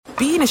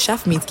being a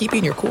chef means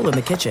keeping your cool in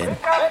the kitchen.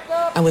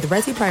 And with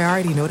Resi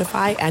Priority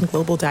Notify and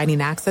Global Dining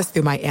Access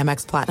through my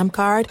Amex Platinum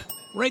card,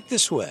 right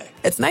this way.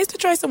 It's nice to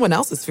try someone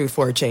else's food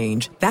for a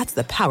change. That's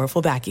the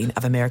powerful backing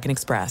of American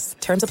Express.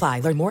 Terms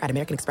apply. Learn more at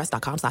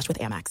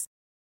americanexpress.com/withAmex.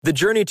 The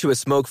journey to a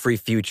smoke-free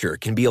future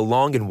can be a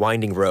long and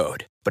winding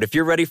road. But if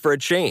you're ready for a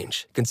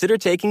change, consider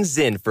taking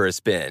Zyn for a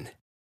spin.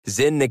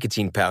 Zyn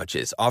nicotine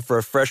pouches offer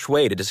a fresh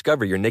way to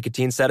discover your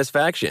nicotine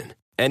satisfaction.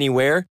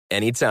 Anywhere,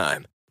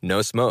 anytime.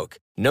 No smoke,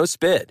 no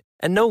spit,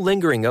 and no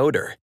lingering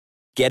odor.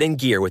 Get in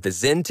gear with the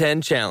Zyn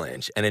 10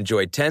 Challenge and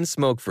enjoy 10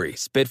 smoke-free,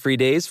 spit-free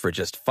days for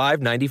just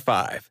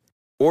 $5.95.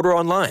 Order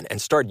online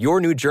and start your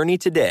new journey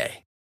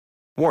today.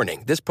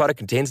 Warning, this product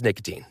contains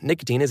nicotine.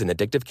 Nicotine is an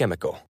addictive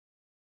chemical.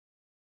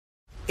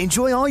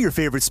 Enjoy all your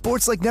favorite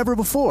sports like never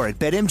before at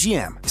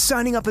BetMGM.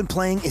 Signing up and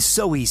playing is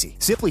so easy.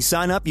 Simply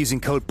sign up using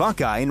code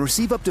Buckeye and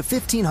receive up to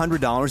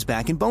 $1,500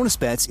 back in bonus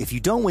bets if you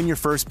don't win your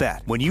first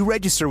bet. When you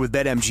register with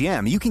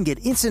BetMGM, you can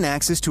get instant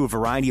access to a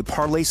variety of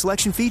parlay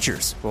selection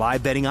features,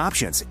 live betting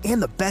options,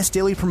 and the best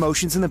daily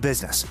promotions in the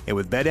business. And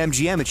with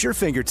BetMGM at your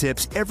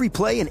fingertips, every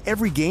play and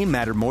every game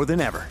matter more than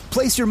ever.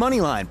 Place your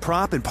moneyline,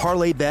 prop, and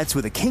parlay bets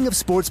with the king of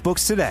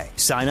sportsbooks today.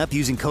 Sign up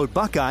using code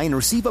Buckeye and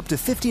receive up to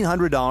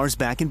 $1,500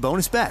 back in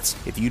bonus bets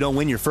if you don't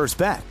win your first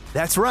bet.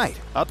 That's right,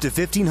 up to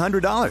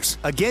 $1,500.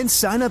 Again,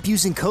 sign up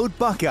using code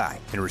Buckeye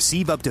and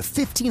receive up to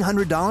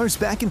 $1,500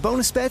 back in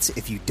bonus bets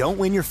if you don't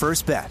win your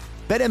first bet.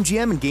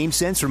 BetMGM and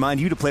GameSense remind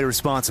you to play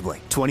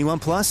responsibly. 21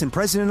 plus and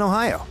present in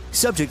Ohio.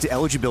 Subject to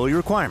eligibility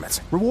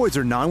requirements. Rewards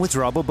are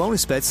non-withdrawable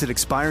bonus bets that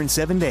expire in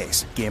 7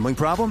 days. Gambling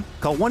problem?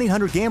 Call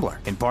 1-800-GAMBLER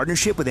in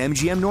partnership with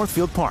MGM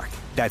Northfield Park.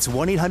 That's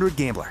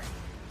 1-800-GAMBLER.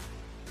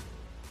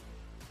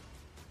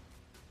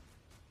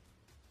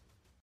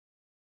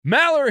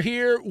 Maller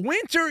here.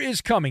 Winter is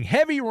coming.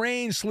 Heavy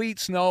rain, sleet,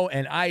 snow,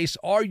 and ice.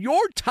 Are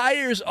your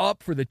tires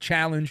up for the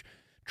challenge?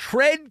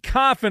 Tread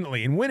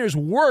confidently in winter's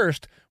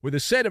worst with a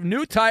set of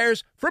new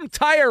tires from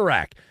Tire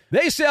Rack.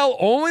 They sell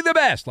only the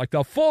best, like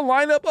the full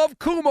lineup of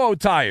Kumho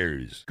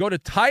tires. Go to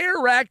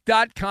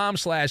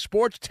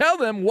TireRack.com/sports. Tell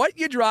them what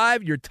you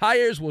drive. Your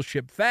tires will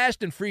ship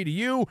fast and free to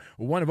you.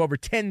 One of over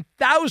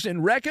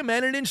 10,000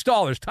 recommended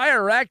installers.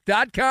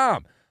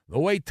 TireRack.com. The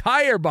way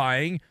tire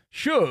buying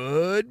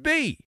should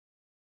be.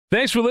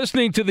 Thanks for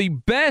listening to the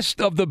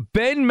Best of the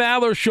Ben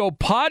Maller Show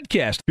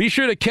podcast. Be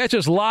sure to catch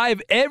us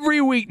live every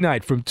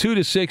weeknight from 2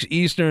 to 6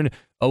 Eastern,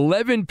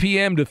 11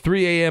 p.m. to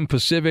 3 a.m.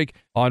 Pacific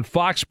on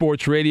Fox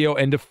Sports Radio.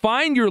 And to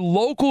find your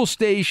local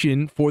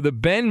station for the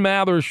Ben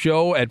Maller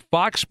Show at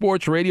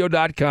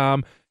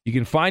foxsportsradio.com, you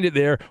can find it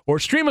there, or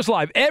stream us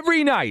live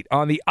every night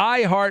on the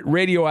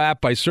iHeartRadio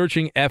app by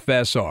searching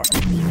FSR.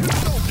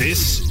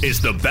 This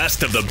is the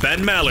Best of the Ben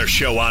Maller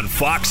Show on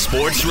Fox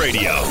Sports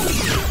Radio.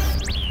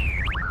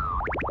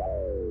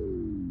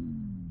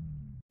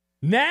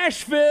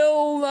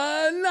 Nashville,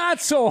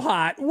 not so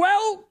hot.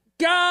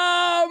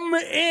 Welcome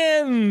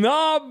in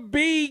the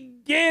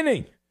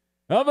beginning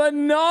of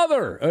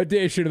another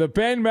edition of the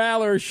Ben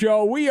Maller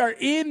Show. We are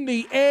in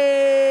the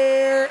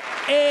air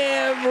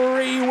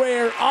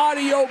everywhere.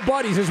 Audio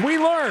buddies, as we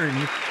learn,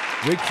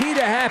 the key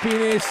to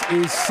happiness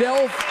is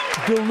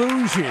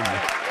self-delusion.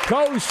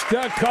 Coast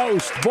to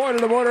coast, border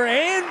to border,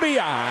 and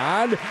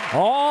beyond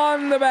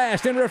on the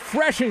vast and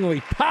refreshingly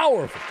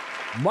powerful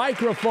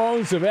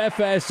microphones of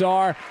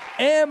FSR,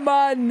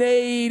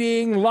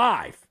 emanating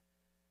live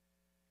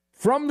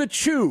from the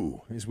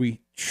chew as we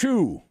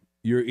chew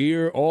your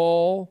ear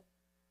all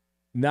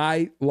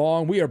night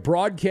long. We are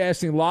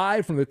broadcasting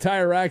live from the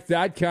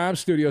TireRack.com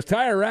studios.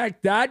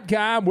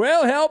 TireRack.com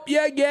will help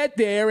you get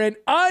there. An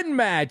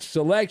unmatched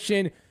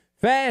selection,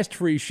 fast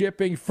free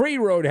shipping, free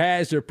road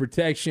hazard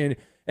protection,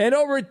 and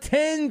over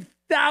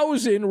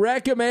 10,000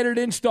 recommended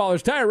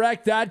installers.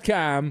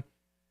 TireRack.com.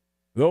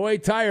 The way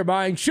tire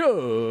buying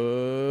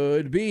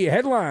should be.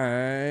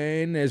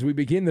 Headline as we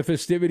begin the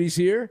festivities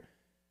here.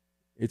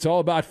 It's all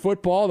about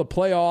football. The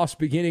playoffs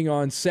beginning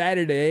on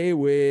Saturday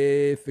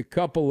with a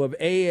couple of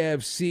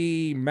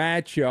AFC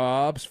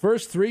matchups.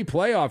 First 3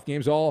 playoff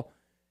games, all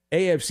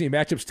AFC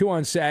matchups. 2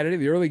 on Saturday,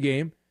 the early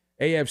game,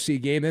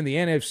 AFC game. Then the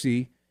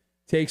NFC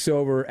takes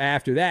over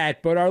after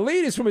that. But our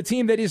lead is from a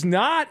team that is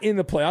not in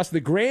the playoffs. The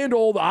Grand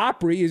Ole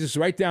Opry is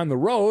right down the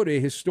road, a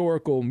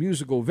historical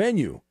musical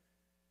venue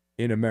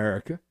in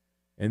America,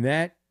 and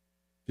that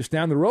just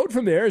down the road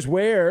from there is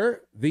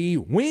where the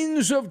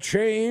winds of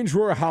change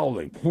were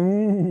howling.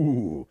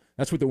 Ooh,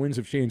 that's what the winds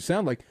of change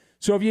sound like.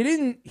 So if you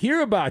didn't hear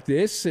about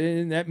this,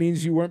 and that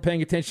means you weren't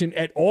paying attention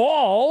at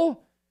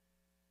all,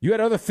 you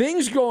had other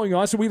things going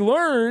on. So we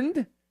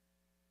learned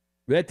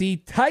that the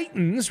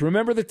Titans,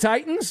 remember the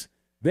Titans?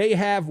 They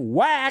have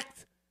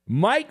whacked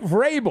Mike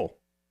Vrabel.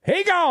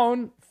 He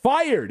gone,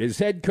 fired as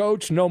head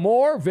coach, no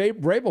more.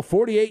 Vrabel,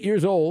 48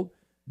 years old.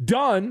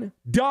 Done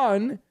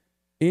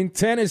in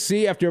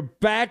Tennessee after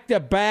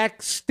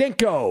back-to-back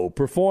stinko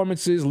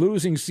performances,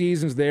 losing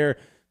seasons there.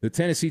 The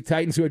Tennessee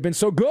Titans, who had been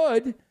so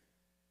good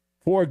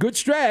for a good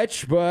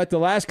stretch, but the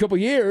last couple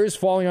years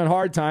falling on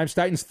hard times.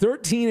 Titans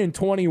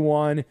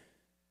 13-21.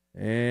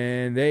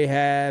 and they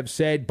have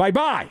said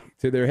bye-bye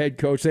to their head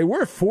coach. They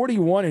were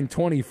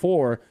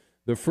 41-24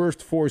 the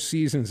first 4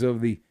 seasons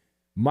of the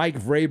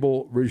Mike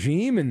Vrabel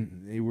regime,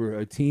 and they were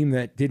a team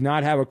that did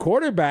not have a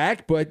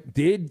quarterback, but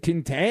did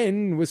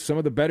contend with some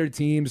of the better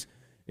teams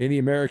in the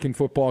American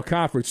Football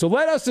Conference. So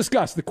let us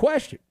discuss the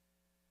question.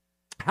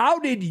 How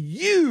did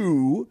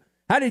you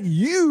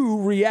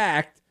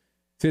react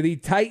to the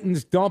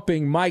Titans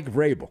dumping Mike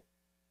Vrabel?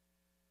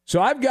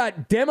 So I've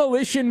got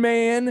Demolition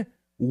Man,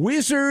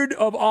 Wizard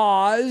of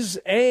Oz,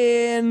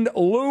 and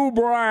Lou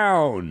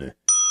Brown.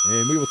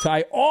 And we will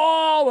tie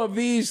all of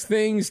these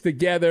things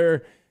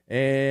together,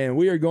 and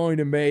we are going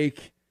to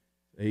make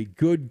a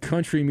good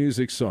country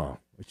music song,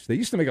 which they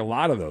used to make a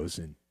lot of those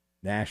in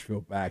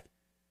Nashville back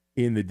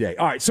in the day.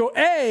 All right, so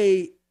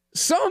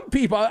some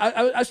people,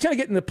 I was trying to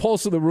get in the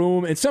pulse of the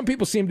room, and some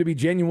people seem to be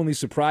genuinely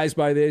surprised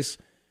by this,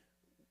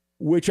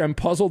 which I'm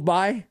puzzled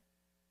by.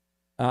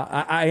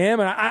 I am,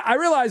 and I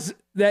realize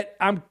that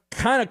I'm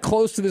kind of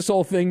close to this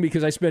whole thing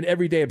because I spend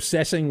every day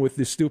obsessing with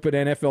this stupid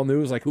NFL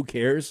news. Like, who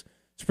cares?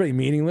 It's pretty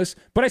meaningless.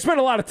 But I spend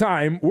a lot of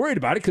time worried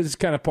about it because it's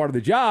kind of part of the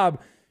job.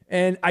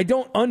 And I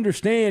don't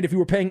understand, if you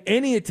were paying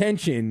any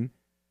attention,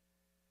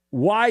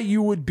 why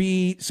you would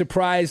be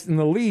surprised in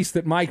the least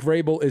that Mike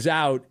Vrabel is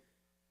out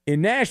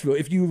in Nashville.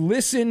 If you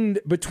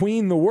listened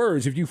between the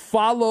words, if you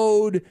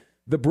followed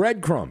the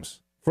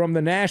breadcrumbs from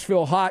the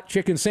Nashville hot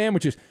chicken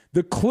sandwiches,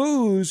 the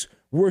clues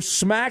were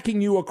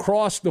smacking you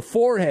across the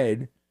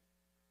forehead.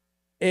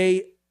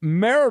 A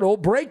marital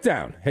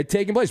breakdown had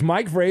taken place.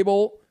 Mike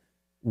Vrabel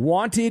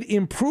wanted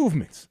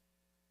improvements.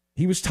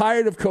 He was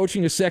tired of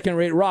coaching a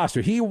second-rate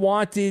roster. He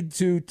wanted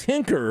to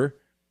tinker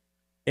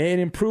and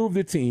improve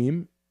the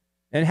team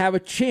and have a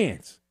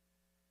chance.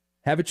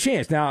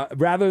 Now,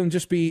 rather than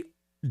just be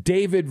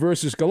David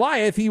versus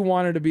Goliath, he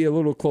wanted to be a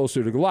little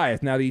closer to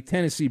Goliath. Now, the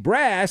Tennessee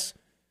brass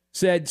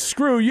said,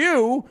 screw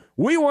you,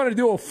 we want to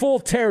do a full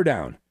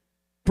teardown.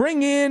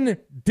 Bring in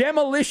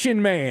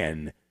Demolition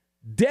Man.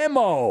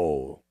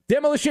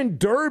 Demolition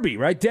Derby,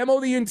 right? Demo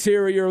the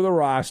interior of the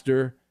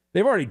roster.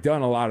 They've already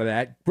done a lot of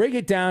that. Break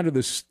it down to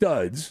the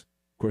studs.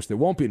 Of course, there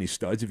won't be any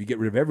studs if you get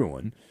rid of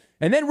everyone.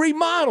 And then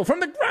remodel from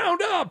the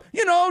ground up.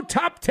 You know,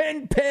 top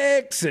 10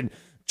 picks and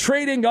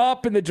trading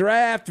up in the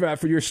draft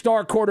for your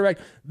star quarterback.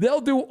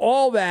 They'll do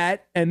all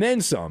that and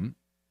then some.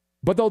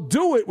 But they'll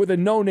do it with a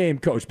no-name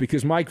coach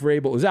because Mike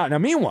Vrabel is out. Now,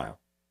 meanwhile,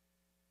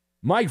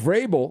 Mike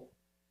Vrabel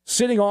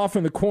sitting off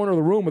in the corner of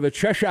the room with a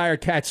Cheshire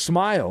Cat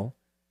smile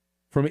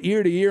from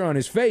ear to ear on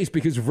his face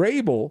because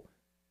Vrabel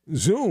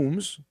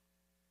zooms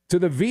to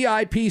the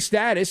VIP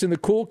status in the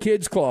Cool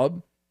Kids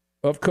Club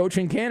of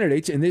coaching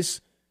candidates. In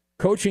this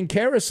coaching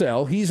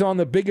carousel, he's on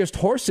the biggest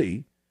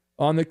horsey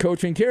on the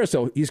coaching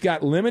carousel. He's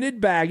got limited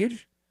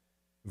baggage.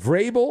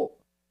 Vrabel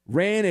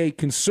ran a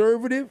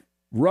conservative,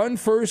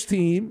 run-first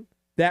team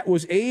that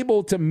was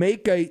able to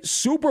make a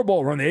Super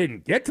Bowl run. They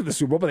didn't get to the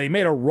Super Bowl, but they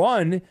made a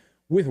run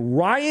with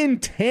Ryan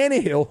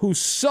Tannehill, who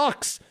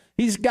sucks.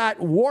 He's got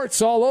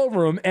warts all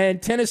over him,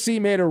 and Tennessee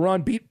made a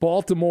run, beat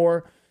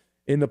Baltimore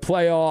in the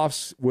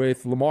playoffs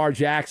with Lamar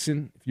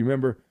Jackson, if you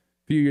remember,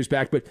 a few years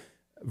back. But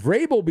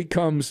Vrabel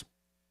becomes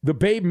the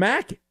Babe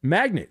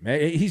magnet.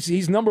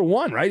 He's number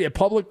one, right? A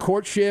public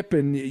courtship,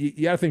 and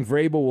you got to think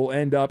Vrabel will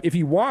end up, if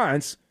he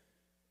wants,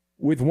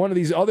 with one of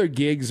these other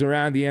gigs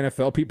around the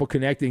NFL, people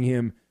connecting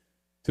him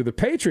to the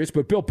Patriots.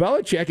 But Bill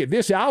Belichick, at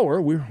this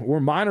hour, we're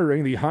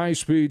monitoring the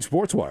high-speed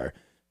sports wire,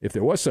 if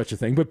there was such a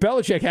thing. But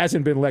Belichick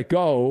hasn't been let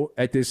go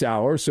at this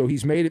hour, so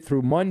he's made it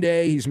through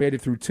Monday. He's made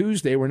it through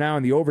Tuesday. We're now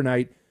in the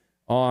overnight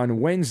on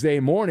Wednesday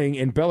morning,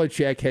 and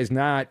Belichick has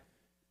not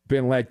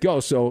been let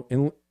go. So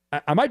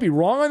I might be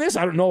wrong on this.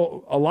 I don't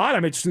know a lot.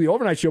 I'm interested in the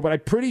overnight show, but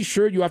I'm pretty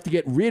sure you have to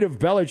get rid of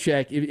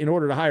Belichick in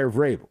order to hire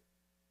Vrabel.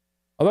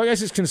 Although I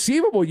guess it's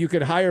conceivable you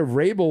could hire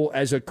Vrabel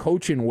as a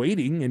coach in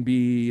waiting and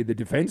be the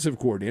defensive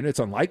coordinator. It's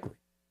unlikely.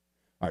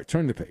 All right,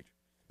 turn the page.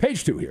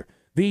 Page 2 here.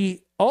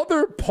 The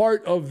other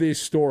part of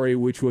this story,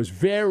 which was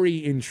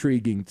very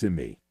intriguing to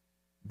me,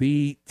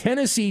 the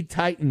Tennessee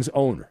Titans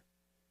owner.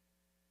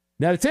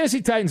 Now, the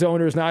Tennessee Titans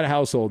owner is not a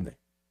household name,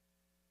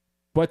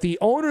 but the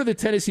owner of the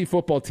Tennessee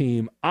football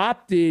team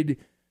opted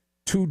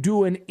to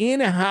do an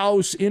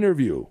in-house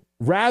interview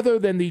rather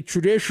than the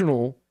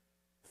traditional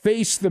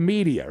face the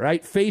media,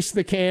 right? Face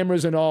the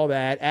cameras and all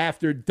that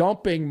after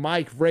dumping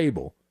Mike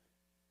Vrabel.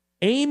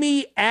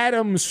 Amy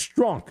Adams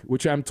Strunk,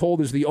 which I'm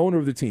told is the owner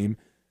of the team,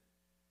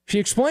 she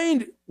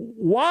explained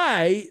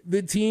why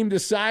the team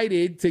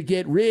decided to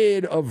get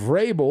rid of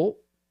Vrabel.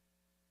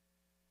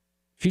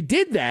 She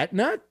did that,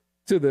 not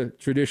to the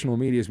traditional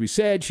media, as we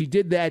said. She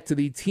did that to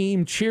the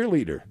team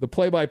cheerleader, the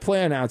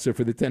play-by-play announcer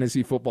for the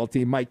Tennessee football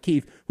team, Mike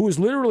Keith, who was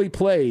literally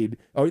paid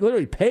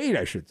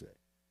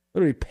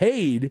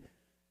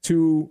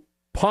to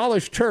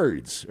polish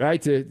turds,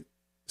 right, to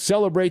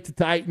celebrate the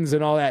Titans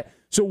and all that.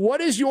 So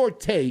what is your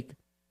take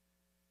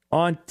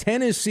on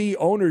Tennessee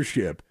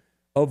ownership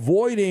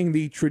avoiding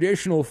the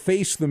traditional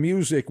face the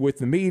music with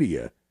the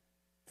media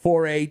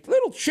for a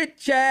little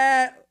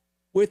chit-chat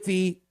with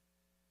the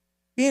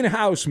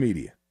in-house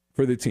media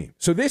for the team.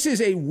 So this is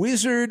a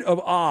Wizard of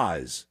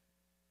Oz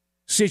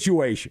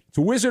situation. It's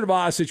a Wizard of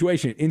Oz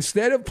situation.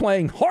 Instead of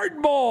playing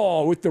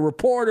hardball with the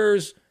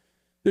reporters,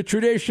 the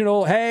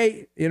traditional,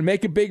 hey,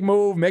 make a big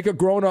move, make a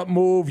grown-up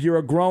move, you're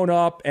a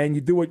grown-up, and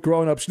you do what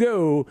grown-ups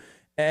do.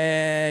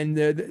 And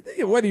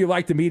whether you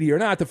like the media or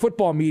not, the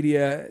football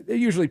media, they're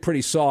usually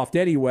pretty soft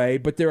anyway,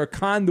 but they're a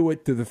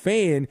conduit to the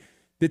fan.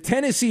 The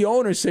Tennessee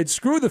owner said,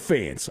 screw the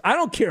fans. I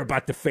don't care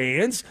about the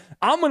fans.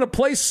 I'm going to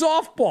play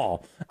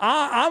softball.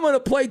 I'm going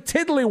to play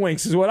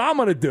tiddlywinks is what I'm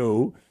going to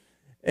do.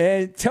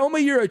 And tell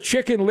me you're a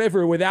chicken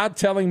liver without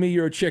telling me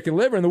you're a chicken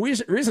liver. And the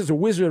reason it's a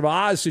Wizard of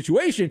Oz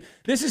situation,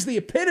 this is the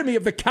epitome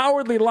of the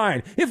cowardly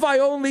lion. If I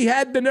only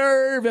had the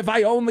nerve, if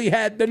I only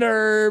had the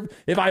nerve,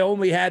 if I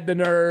only had the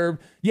nerve.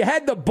 You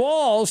had the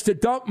balls to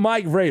dump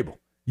Mike Vrabel,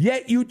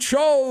 yet you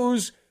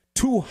chose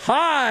to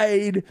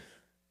hide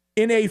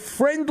in a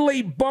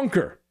friendly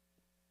bunker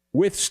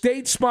with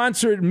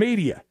state-sponsored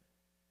media.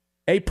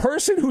 A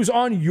person who's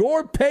on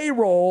your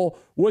payroll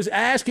was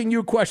asking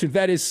you questions.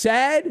 That is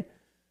sad.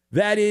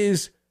 That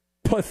is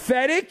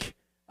pathetic.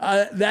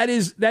 That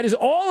is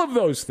all of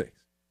those things.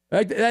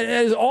 Right? That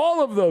is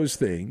all of those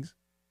things.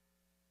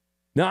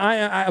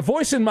 Now, a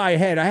voice in my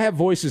head, I have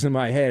voices in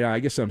my head. I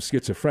guess I'm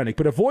schizophrenic,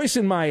 but a voice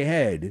in my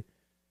head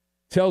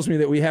tells me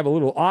that we have a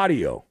little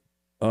audio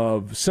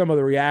of some of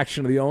the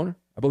reaction of the owner.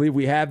 I believe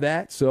we have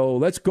that. So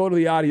let's go to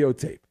the audio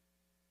tape.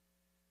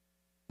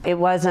 It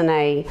wasn't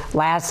a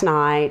last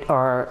night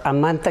or a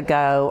month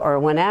ago or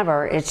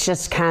whenever. It's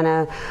just kind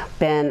of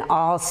been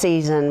all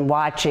season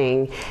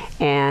watching,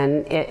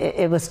 and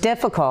it was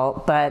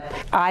difficult, but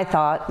I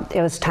thought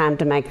it was time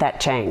to make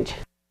that change.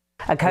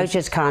 A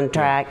coach's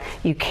contract,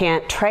 you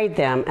can't trade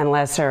them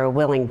unless they're a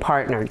willing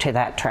partner to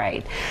that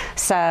trade.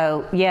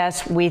 So,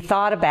 yes, we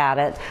thought about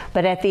it,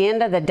 but at the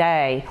end of the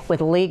day,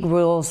 with league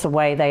rules the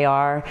way they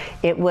are,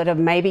 it would have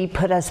maybe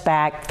put us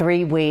back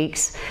 3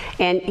 weeks.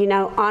 And,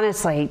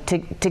 honestly, to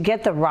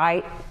get the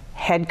right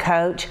head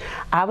coach,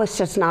 I was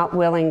just not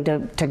willing to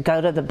go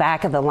to the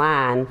back of the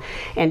line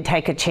and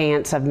take a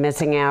chance of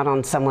missing out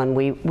on someone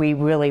we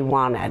really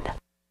wanted.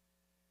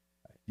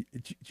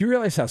 Do you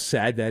realize how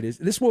sad that is?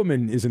 This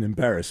woman is an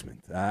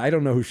embarrassment. I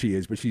don't know who she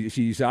is, but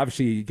she's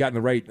obviously gotten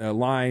the right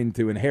line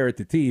to inherit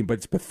the team, but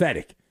it's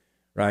pathetic,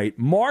 right?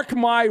 Mark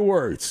my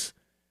words.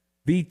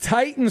 The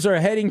Titans are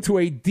heading to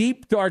a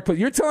deep, dark place.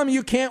 You're telling me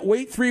you can't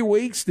wait 3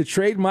 weeks to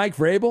trade Mike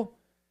Vrabel?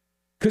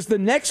 Because the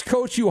next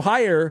coach you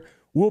hire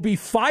will be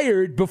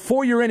fired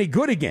before you're any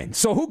good again.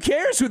 So who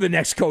cares who the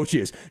next coach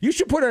is? You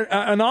should put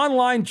an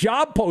online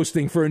job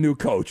posting for a new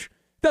coach.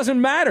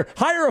 Doesn't matter.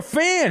 Hire a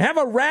fan. Have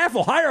a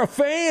raffle. Hire a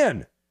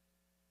fan.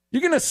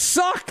 You're going to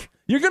suck.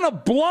 You're going to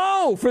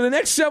blow for the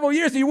next several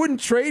years. You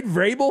wouldn't trade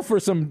Vrabel for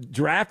some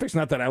draft picks.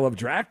 Not that I love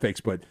draft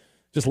picks, but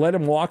just let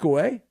him walk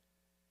away.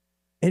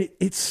 And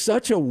it's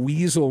such a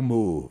weasel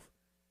move.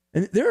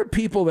 And there are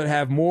people that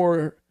have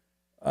more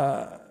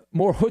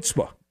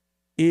chutzpah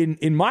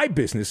in my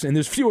business, and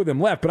there's few of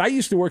them left. But I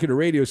used to work at a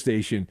radio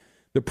station.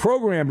 The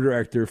program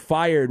director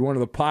fired one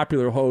of the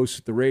popular hosts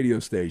at the radio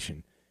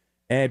station.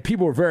 And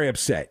people were very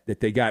upset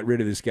that they got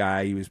rid of this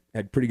guy. He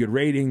had pretty good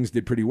ratings,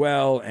 did pretty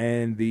well,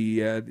 and he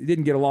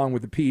didn't get along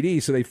with the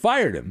PD, so they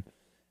fired him.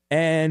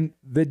 And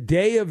the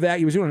day of that,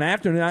 he was doing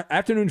an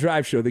afternoon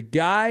drive show. The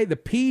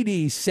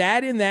PD,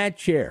 sat in that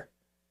chair,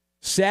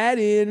 sat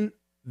in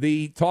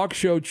the talk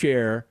show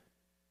chair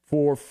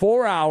for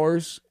 4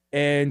 hours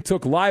and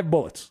took live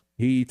bullets.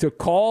 He took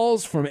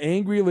calls from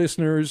angry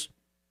listeners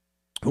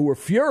who were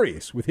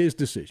furious with his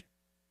decision.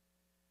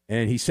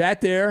 And he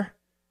sat there.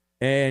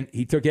 And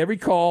he took every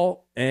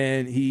call,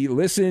 and he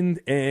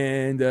listened,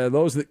 and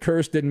those that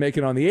cursed didn't make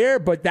it on the air,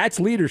 but that's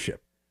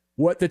leadership.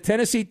 What the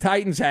Tennessee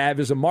Titans have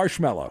is a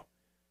marshmallow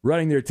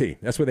running their team.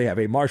 That's what they have,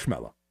 a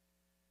marshmallow.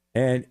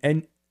 And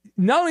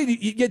not only do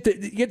you get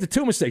the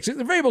two mistakes,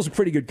 Vrabel's a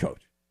pretty good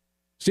coach.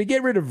 So you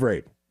get rid of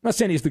Vrabel. I'm not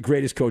saying he's the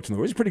greatest coach in the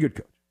world. He's a pretty good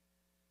coach.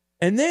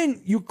 And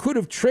then you could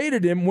have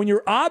traded him when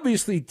you're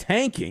obviously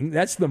tanking.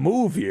 That's the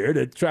move here,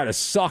 to try to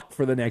suck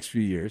for the next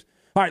few years.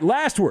 All right,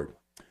 last word.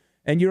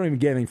 And you don't even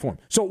get anything for him.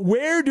 So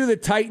where do the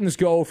Titans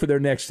go for their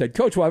next head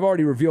coach? Well, I've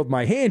already revealed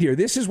my hand here.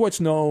 This is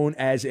what's known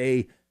as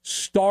a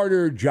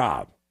starter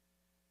job.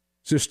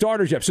 It's a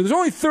starter job. So there's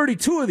only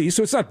 32 of these,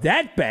 so it's not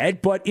that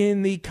bad. But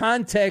in the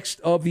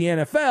context of the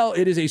NFL,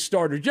 it is a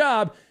starter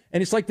job.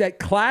 And it's like that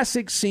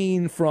classic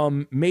scene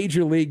from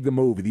Major League, the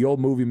movie, the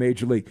old movie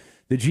Major League.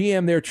 The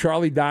GM there,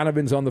 Charlie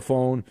Donovan's on the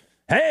phone.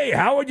 Hey,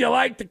 how would you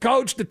like to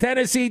coach the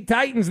Tennessee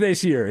Titans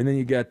this year? And then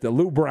you got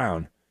Lou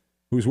Brown,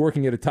 who's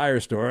working at a tire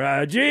store.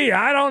 I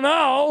don't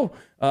know.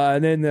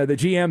 And then the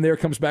GM there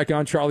comes back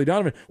on, Charlie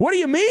Donovan. What do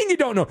you mean you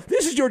don't know?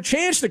 This is your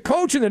chance to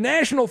coach in the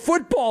National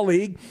Football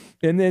League.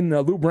 And then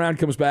Lou Brown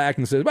comes back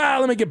and says,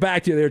 well, let me get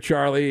back to you there,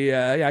 Charlie.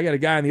 I got a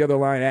guy on the other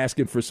line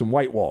asking for some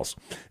white walls.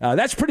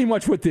 That's pretty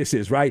much what this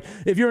is, right?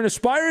 If you're an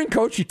aspiring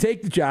coach, you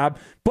take the job,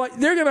 but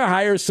they're going to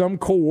hire some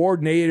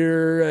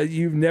coordinator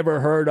you've never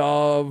heard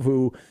of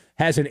who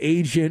has an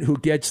agent who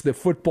gets the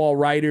football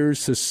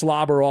writers to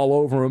slobber all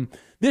over him.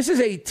 This is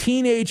a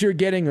teenager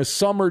getting a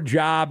summer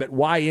job at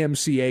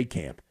YMCA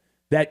camp,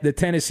 that the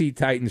Tennessee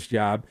Titans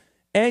job,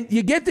 and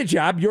you get the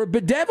job, you're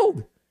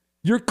bedeviled.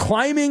 You're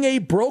climbing a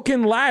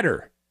broken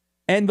ladder,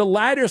 and the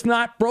ladder's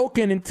not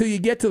broken until you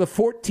get to the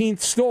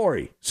 14th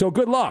story. So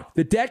good luck.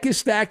 The deck is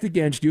stacked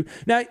against you.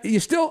 Now, you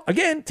still,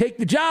 again, take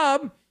the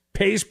job.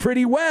 Pays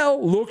pretty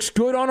well. Looks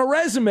good on a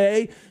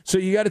resume. So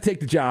you got to take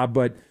the job,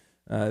 but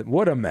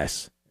what a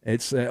mess.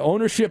 It's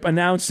ownership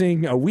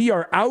announcing we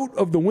are out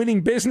of the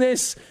winning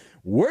business.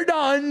 We're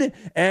done.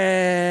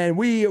 And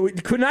we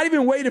could not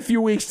even wait a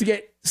few weeks to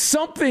get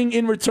something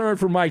in return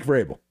for Mike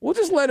Vrabel. We'll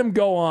just let him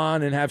go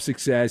on and have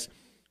success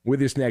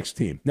with his next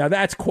team. Now,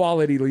 that's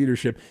quality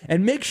leadership.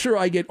 And make sure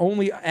I get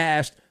only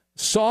asked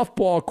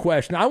softball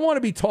questions. I want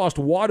to be tossed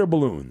water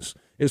balloons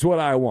is what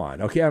I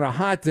want. Okay, on a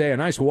hot day, a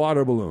nice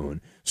water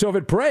balloon. So if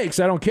it breaks,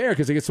 I don't care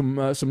because I get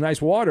some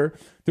nice water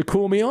to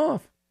cool me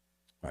off.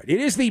 All right, it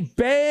is the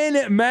Ben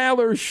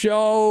Maller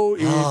Show.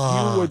 If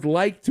you would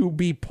like to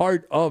be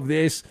part of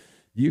this,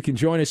 you can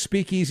join us.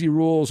 Speakeasy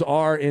rules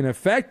are in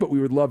effect, but we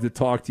would love to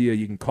talk to you.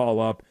 You can call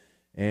up,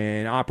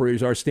 and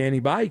operators are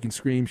standing by. You can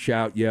scream,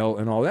 shout, yell,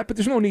 and all that. But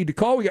there's no need to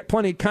call. We got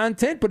plenty of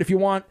content. But if you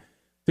want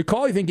to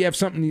call, you think you have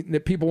something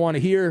that people want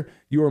to hear,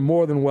 you are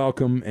more than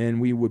welcome, and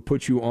we would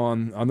put you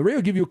on the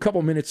radio, give you a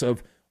couple minutes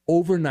of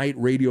overnight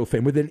radio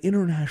fame with an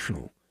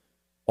international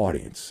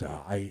audience.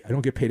 I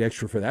don't get paid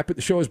extra for that, but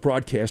the show is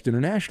broadcast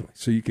internationally,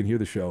 so you can hear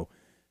the show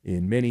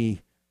in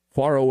many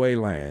faraway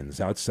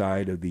lands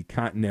outside of the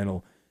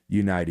continental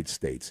United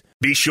States.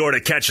 Be sure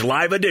to catch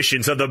live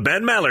editions of the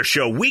Ben Maller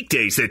Show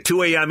weekdays at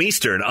 2 a.m.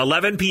 Eastern,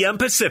 11 p.m.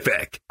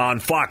 Pacific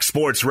on Fox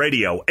Sports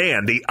Radio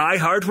and the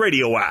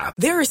iHeartRadio app.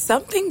 There are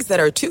some things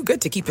that are too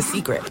good to keep a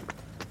secret.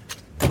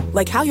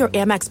 Like how your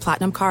Amex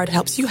Platinum card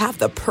helps you have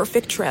the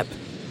perfect trip.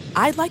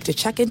 I'd like to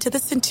check into the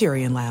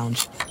Centurion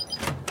Lounge.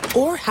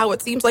 Or how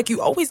it seems like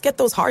you always get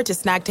those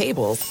hard-to-snag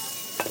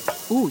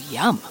tables. Ooh,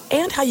 yum.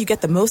 And how you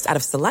get the most out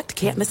of select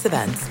can't-miss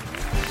events.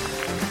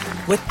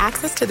 With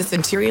access to the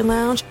Centurion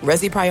Lounge,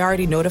 Resi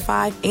Priority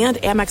Notified, and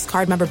Amex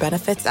card member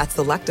benefits at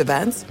select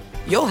events,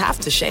 you'll have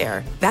to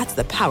share. That's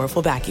the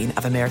powerful backing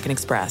of American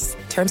Express.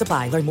 Terms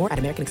apply. Learn more at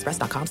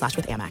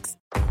americanexpress.com/withAmex.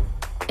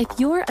 If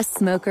you're a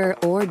smoker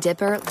or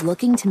dipper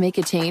looking to make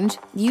a change,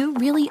 you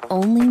really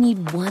only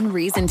need one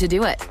reason to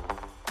do it.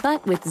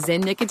 But with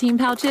Zyn nicotine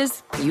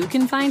pouches, you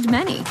can find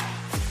many.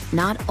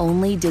 Not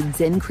only did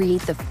Zyn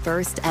create the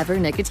first ever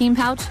nicotine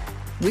pouch,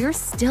 we're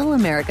still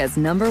America's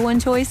 #1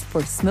 choice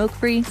for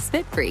smoke-free,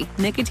 spit-free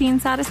nicotine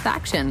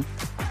satisfaction.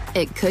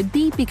 It could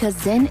be because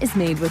Zyn is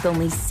made with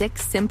only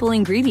 6 simple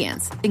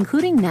ingredients,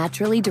 including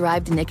naturally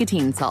derived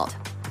nicotine salt.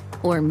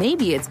 Or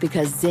maybe it's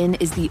because Zyn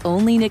is the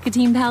only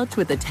nicotine pouch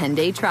with a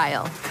 10-day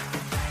trial.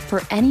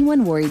 For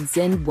anyone worried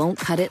Zyn won't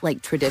cut it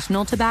like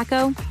traditional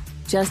tobacco,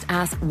 just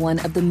ask one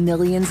of the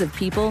millions of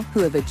people who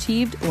have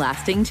achieved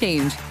lasting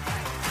change.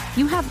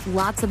 You have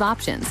lots of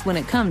options when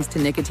it comes to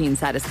nicotine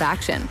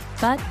satisfaction,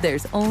 but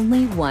there's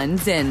only one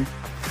Zyn.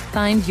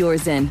 Find your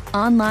Zyn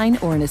online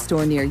or in a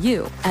store near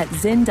you at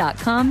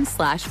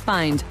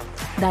zyn.com/find.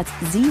 That's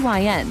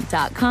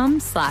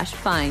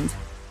ZYN.com/find.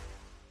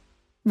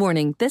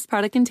 Warning, this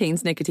product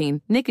contains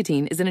nicotine.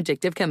 Nicotine is an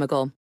addictive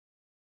chemical.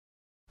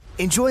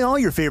 Enjoy all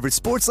your favorite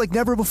sports like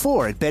never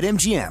before at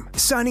BetMGM.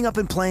 Signing up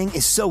and playing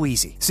is so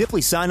easy.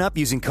 Simply sign up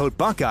using code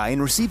Buckeye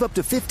and receive up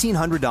to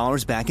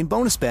 $1,500 back in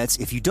bonus bets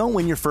if you don't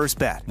win your first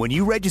bet. When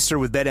you register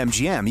with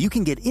BetMGM, you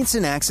can get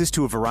instant access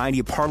to a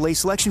variety of parlay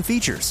selection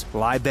features,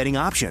 live betting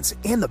options,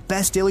 and the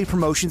best daily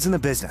promotions in the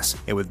business.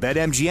 And with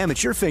BetMGM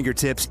at your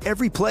fingertips,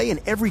 every play and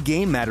every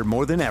game matter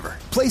more than ever.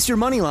 Place your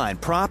moneyline,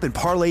 prop, and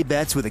parlay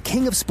bets with the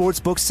king of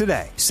sportsbooks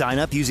today. Sign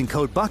up using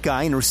code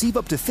Buckeye and receive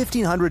up to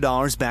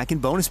 $1,500 back in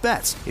bonus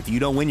bets if you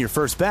don't win your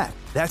first bet.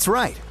 That's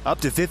right, up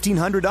to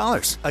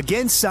 $1,500.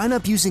 Again, sign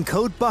up using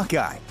code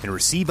Buckeye and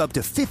receive up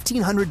to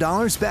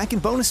 $1,500 back in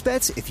bonus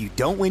bets if you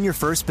don't win your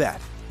first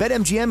bet.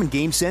 BetMGM and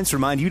GameSense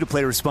remind you to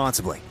play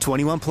responsibly.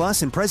 21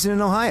 plus and present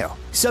in Ohio.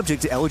 Subject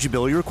to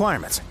eligibility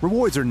requirements.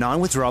 Rewards are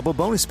non-withdrawable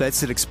bonus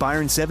bets that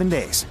expire in 7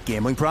 days.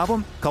 Gambling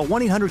problem? Call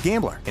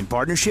 1-800-GAMBLER in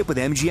partnership with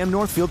MGM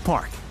Northfield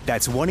Park.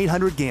 That's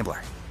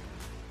 1-800-GAMBLER.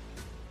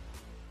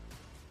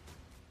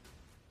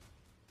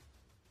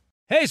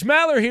 Hey, it's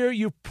Maller here.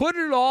 You've put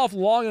it off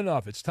long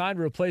enough. It's time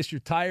to replace your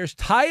tires.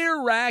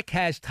 Tire Rack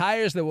has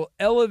tires that will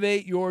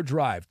elevate your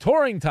drive.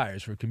 Touring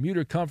tires for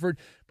commuter comfort,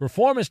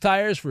 performance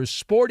tires for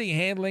sporty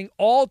handling,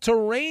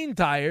 all-terrain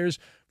tires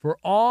for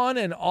on-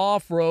 and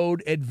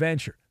off-road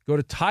adventure. Go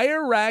to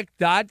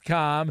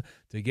TireRack.com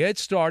to get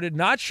started.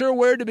 Not sure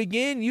where to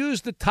begin?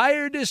 Use the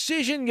Tire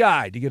Decision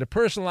Guide to get a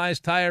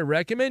personalized tire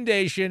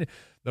recommendation.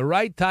 The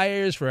right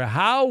tires for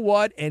how,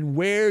 what, and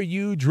where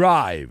you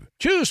drive.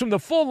 Choose from the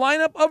full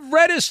lineup of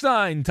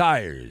Vredestein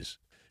tires.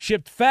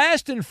 Shipped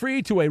fast and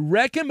free to a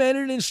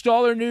recommended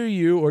installer near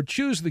you, or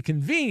choose the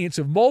convenience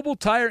of mobile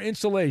tire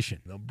installation.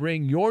 They'll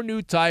bring your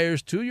new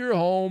tires to your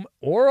home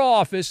or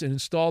office and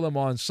install them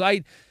on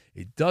site.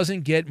 It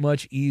doesn't get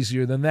much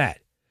easier than that.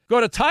 Go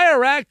to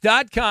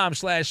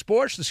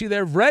TireRack.com/sports to see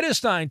their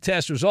Vredestein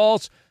test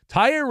results,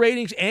 tire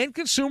ratings, and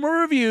consumer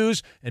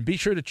reviews, and be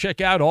sure to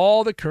check out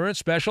all the current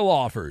special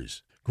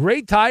offers.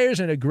 Great tires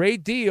and a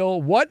great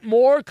deal. What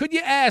more could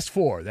you ask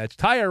for? That's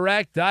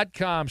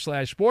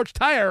TireRack.com/sports.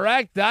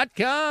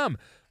 TireRack.com,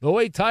 the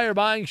way tire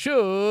buying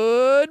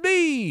should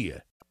be.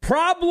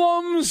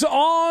 Problems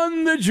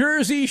on the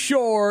Jersey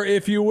Shore,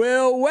 if you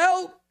will.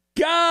 Welcome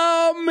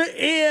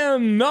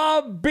in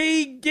the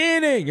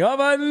beginning of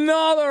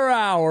another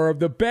hour of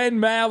the Ben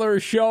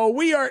Maller Show.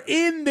 We are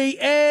in the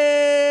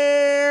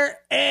air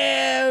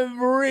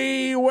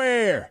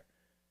everywhere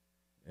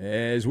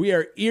as we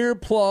are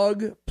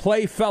earplug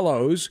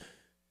playfellows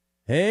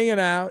hanging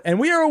out. And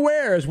we are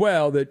aware as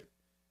well that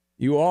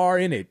you are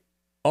in it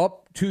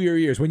up to your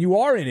ears. When you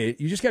are in it,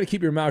 you just got to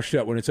keep your mouth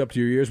shut when it's up to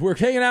your ears. We're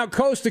hanging out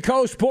coast to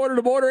coast, border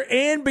to border,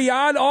 and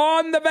beyond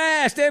on the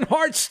vast and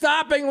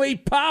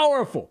heart-stoppingly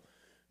powerful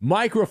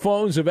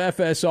microphones of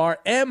FSR,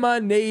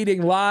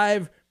 emanating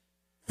live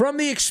from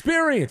the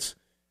experience.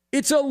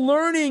 It's a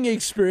learning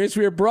experience.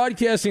 We are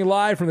broadcasting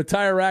live from the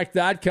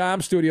TireRack.com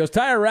studios.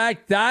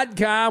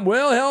 TireRack.com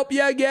will help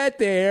you get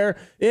there.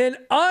 An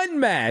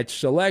unmatched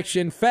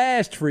selection,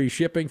 fast free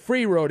shipping,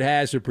 free road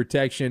hazard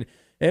protection,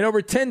 and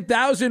over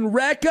 10,000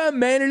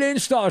 recommended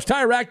installers.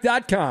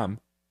 TireRack.com,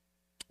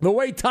 the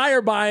way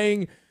tire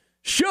buying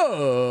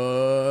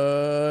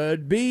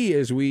should be,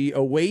 as we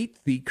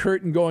await the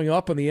curtain going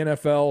up on the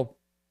NFL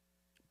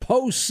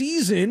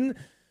postseason.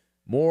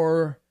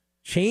 More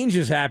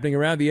changes happening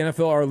around the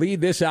NFL. Our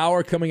lead this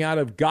hour coming out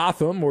of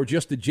Gotham, or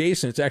just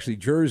adjacent. It's actually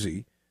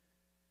Jersey.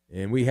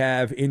 And we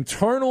have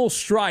internal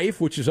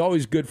strife, which is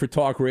always good for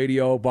talk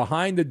radio,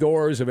 behind the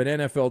doors of an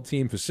NFL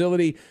team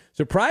facility.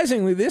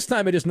 Surprisingly, this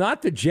time it is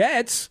not the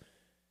Jets.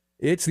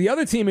 It's the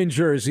other team in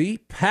Jersey,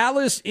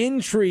 Palace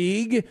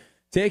Intrigue,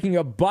 taking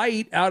a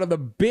bite out of the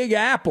Big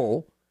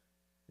Apple.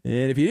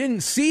 And if you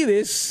didn't see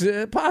this,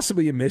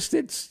 possibly you missed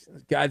it.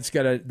 God's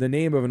got the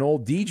name of an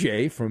old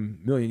DJ from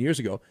a million years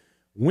ago.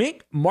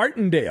 Wink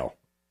Martindale,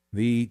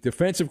 the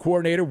defensive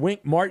coordinator.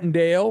 Wink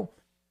Martindale,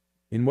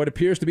 in what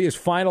appears to be his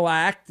final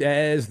act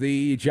as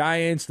the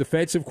Giants'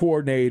 defensive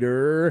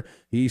coordinator,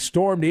 he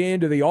stormed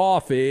into the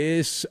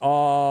office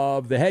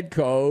of the head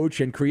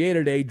coach and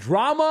created a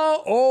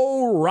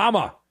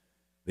drama-o-rama.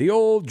 The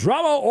old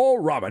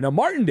drama-o-rama. Now,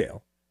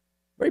 Martindale,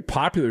 very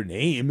popular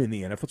name in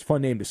the NFL. It's a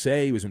fun name to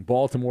say. He was in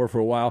Baltimore for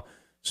a while.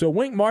 So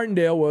Wink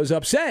Martindale was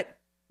upset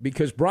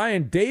because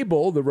Brian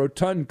Daboll, the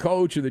rotund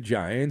coach of the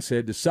Giants,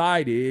 had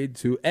decided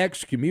to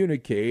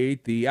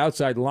excommunicate the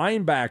outside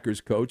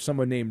linebackers coach,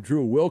 someone named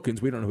Drew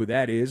Wilkins. We don't know who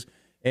that is.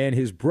 And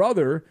his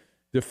brother,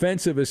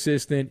 defensive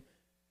assistant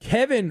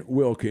Kevin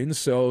Wilkins.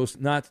 So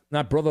not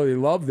brotherly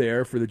love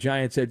there for the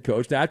Giants head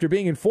coach. Now, after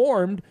being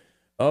informed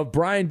of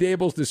Brian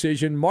Daboll's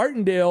decision,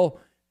 Martindale,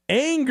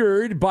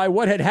 angered by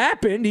what had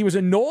happened, he was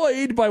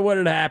annoyed by what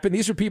had happened.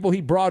 These are people he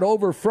brought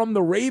over from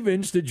the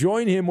Ravens to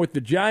join him with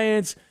the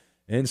Giants.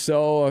 And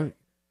so,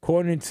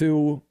 according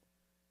to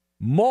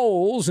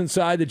moles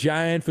inside the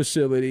Giant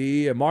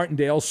facility,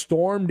 Martindale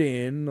stormed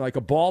in like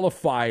a ball of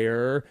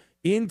fire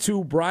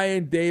into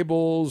Brian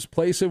Daboll's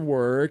place of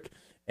work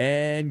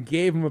and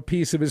gave him a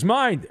piece of his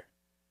mind there.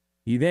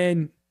 He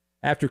then,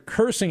 after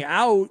cursing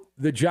out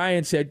the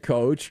Giants head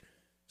coach,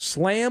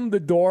 slammed the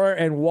door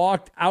and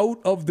walked out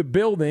of the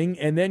building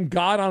and then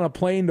got on a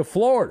plane to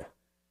Florida.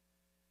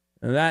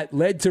 And that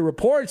led to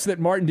reports that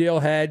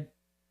Martindale had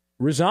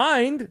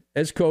resigned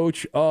as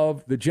coach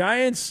of the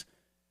Giants.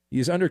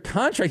 He is under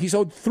contract. He's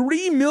owed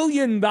 $3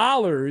 million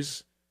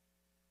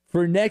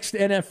for next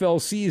NFL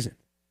season.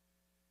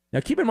 Now,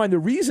 keep in mind, the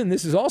reason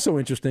this is also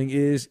interesting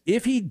is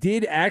if he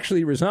did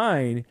actually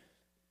resign,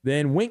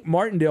 then Wink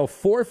Martindale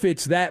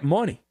forfeits that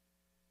money.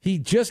 He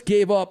just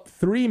gave up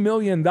 $3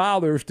 million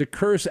to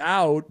curse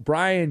out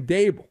Brian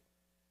Daboll.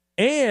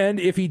 And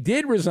if he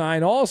did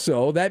resign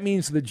also, that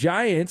means the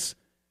Giants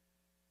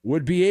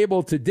would be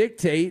able to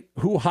dictate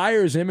who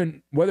hires him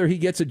and whether he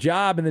gets a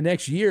job in the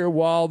next year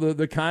while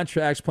the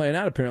contract's playing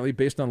out, apparently,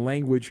 based on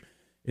language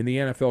in the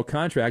NFL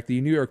contract.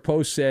 The New York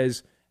Post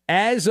says,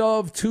 as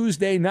of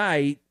Tuesday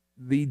night,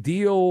 the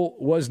deal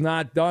was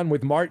not done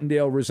with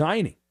Martindale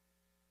resigning.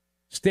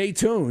 Stay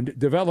tuned.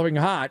 Developing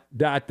hot, ...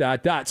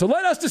 So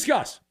let us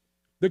discuss.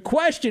 The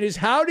question is,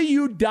 how do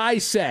you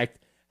dissect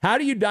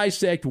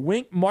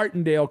Wink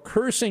Martindale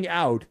cursing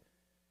out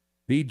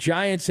the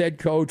Giants head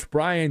coach,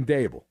 Brian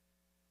Daboll?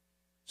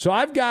 So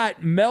I've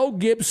got Mel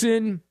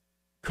Gibson,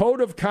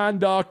 Code of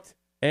Conduct,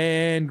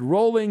 and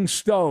Rolling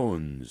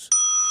Stones.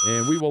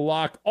 And we will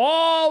lock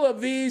all of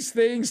these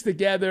things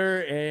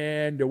together,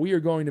 and we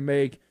are going to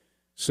make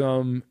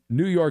some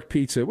New York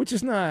pizza, which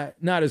is not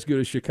as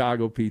good as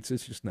Chicago pizza.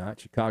 It's just not.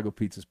 Chicago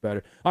pizza's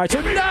better. All right, so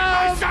number one.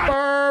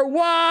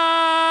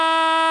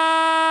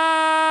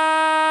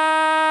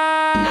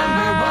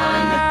 Number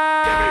one.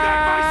 Give me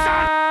that, my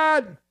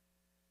son.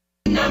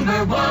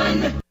 Number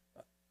one.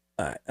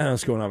 I don't know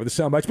what's going on with the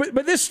sound bites,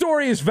 but this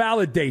story is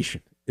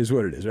validation, is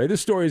what it is, right?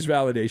 This story is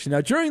validation.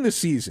 Now, during the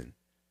season,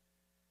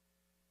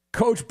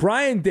 Coach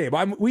Brian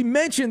Daboll, we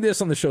mentioned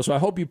this on the show, so I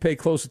hope you pay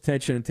close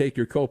attention and take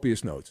your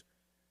copious notes.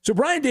 So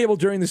Brian Daboll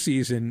during the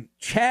season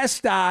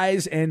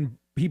chastised and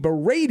he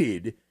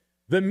berated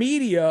the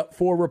media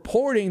for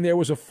reporting there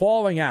was a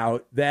falling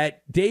out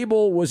that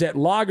Daboll was at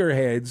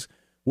loggerheads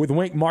with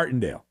Wink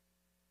Martindale.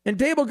 And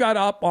Daboll got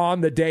up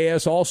on the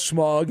dais all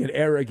smug and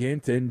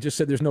arrogant and just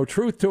said there's no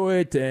truth to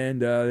it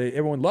and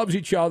everyone loves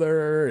each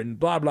other and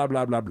blah, blah,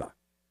 blah, blah, blah.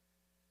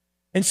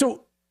 And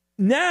so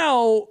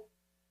now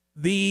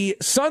the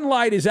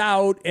sunlight is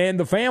out and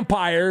the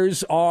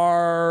vampires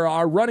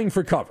are running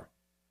for cover.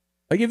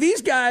 Like if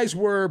these guys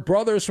were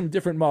brothers from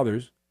different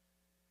mothers,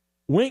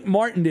 Wink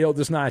Martindale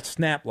does not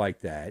snap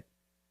like that.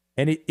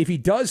 And if he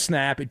does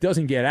snap, it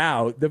doesn't get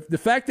out. The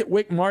fact that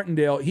Wink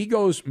Martindale, he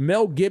goes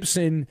Mel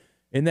Gibson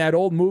in that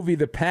old movie,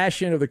 The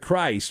Passion of the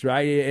Christ,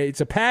 right? It's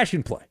a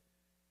passion play.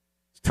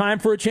 It's time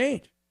for a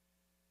change.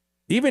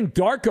 Even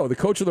Darko, the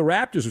coach of the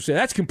Raptors, would say,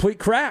 that's complete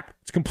crap.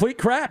 It's complete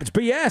crap. It's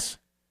BS.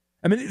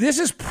 I mean, this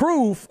is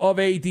proof of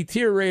a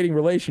deteriorating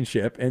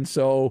relationship. And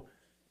so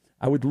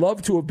I would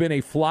love to have been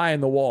a fly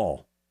in the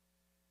wall.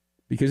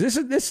 Because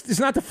this is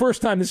not the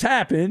first time this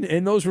happened,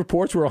 and those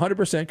reports were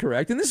 100%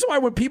 correct. And this is why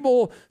when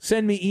people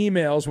send me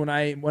emails when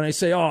I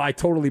say, oh, I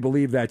totally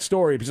believe that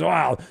story, because,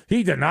 wow,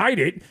 he denied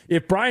it.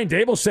 If Brian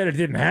Daboll said it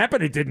didn't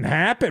happen, it didn't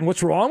happen.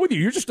 What's wrong with you?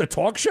 You're just a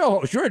talk show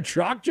host. You're a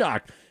shock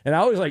jock. And I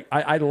always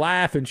I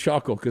laugh and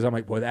chuckle because I'm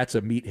like, boy, that's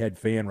a meathead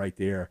fan right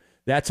there.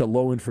 That's a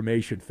low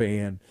information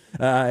fan.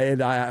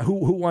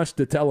 Who wants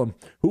to tell him?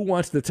 Who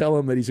wants to tell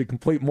him that he's a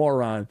complete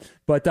moron?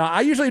 But I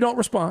usually don't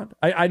respond.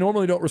 I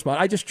normally don't respond.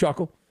 I just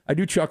chuckle. I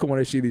do chuckle when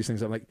I see these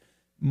things. I'm like,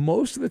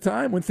 most of the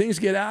time when things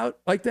get out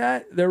like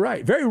that, they're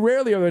right. Very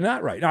rarely are they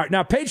not right. All right,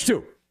 now page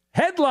 2.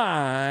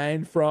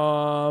 Headline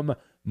from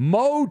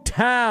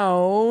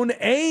Motown.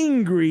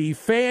 Angry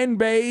fan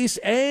base.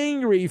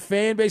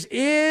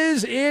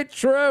 Is it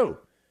true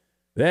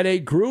that a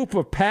group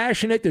of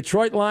passionate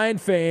Detroit Lion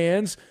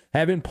fans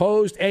have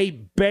imposed a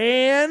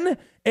ban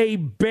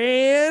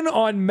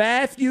on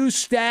Matthew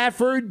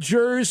Stafford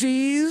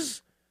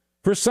jerseys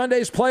for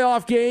Sunday's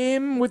playoff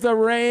game with the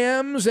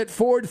Rams at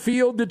Ford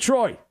Field,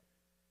 Detroit?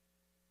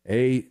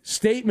 A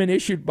statement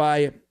issued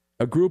by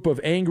a group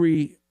of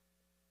angry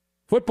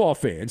football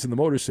fans in the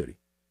Motor City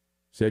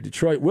said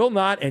Detroit will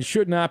not and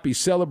should not be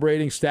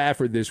celebrating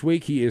Stafford this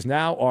week. He is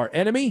now our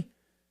enemy.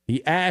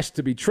 He asked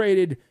to be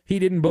traded. He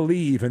didn't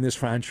believe in this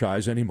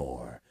franchise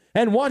anymore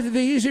and wanted the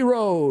easy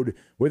road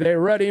with a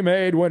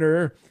ready-made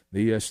winner,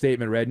 the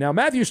statement read. Now,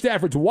 Matthew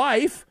Stafford's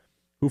wife,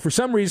 who for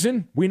some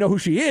reason, we know who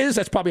she is.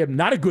 That's probably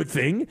not a good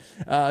thing.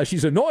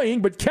 She's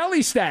annoying. But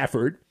Kelly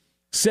Stafford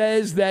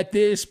says that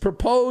this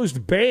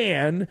proposed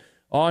ban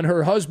on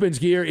her husband's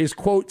gear is,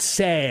 quote,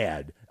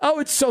 sad. Oh,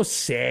 it's so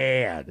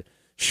sad.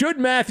 Should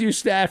Matthew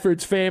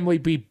Stafford's family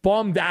be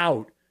bummed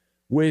out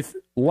with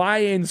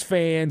Lions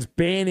fans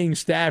banning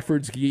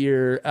Stafford's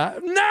gear?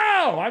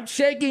 No! I'm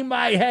shaking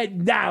my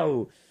head.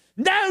 No.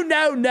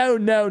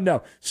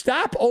 No.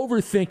 Stop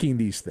overthinking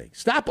these things.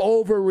 Stop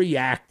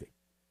overreacting.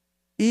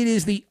 It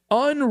is the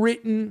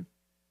unwritten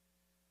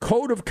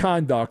code of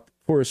conduct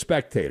for a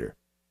spectator.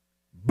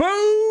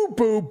 Boo,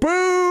 boo,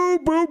 boo,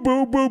 boo,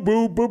 boo, boo,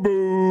 boo, boo, boo,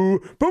 boo,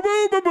 boo,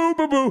 boo, boo,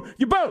 boo, boo.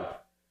 You boo.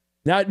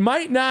 Now, it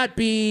might not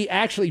be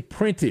actually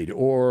printed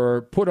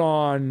or put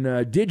on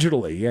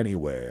digitally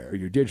anywhere,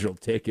 your digital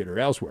ticket or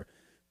elsewhere,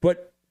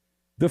 but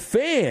the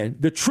fan,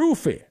 the true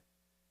fan,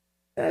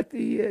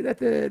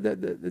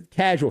 the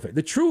casual fan,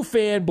 the true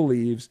fan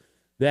believes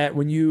that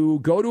when you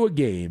go to a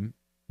game,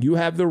 you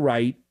have the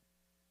right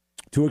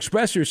to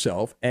express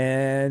yourself,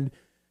 and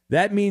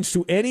that means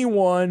to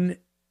anyone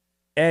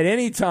at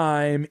any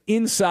time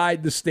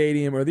inside the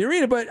stadium or the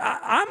arena. But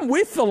I'm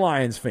with the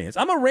Lions fans.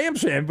 I'm a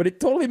Rams fan, but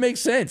it totally makes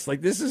sense.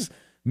 Like, this is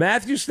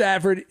Matthew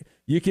Stafford.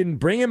 You can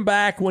bring him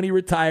back when he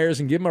retires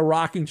and give him a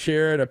rocking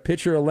chair and a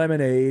pitcher of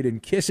lemonade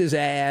and kiss his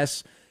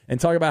ass and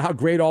talk about how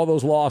great all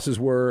those losses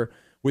were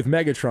with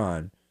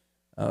Megatron.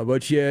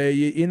 But you,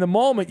 in the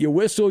moment, you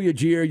whistle, you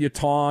jeer, you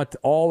taunt,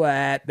 all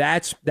that.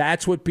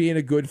 That's what being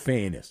a good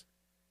fan is.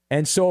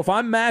 And so if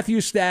I'm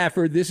Matthew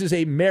Stafford, this is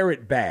a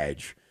merit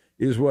badge,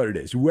 is what it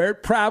is. You wear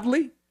it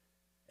proudly.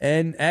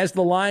 And as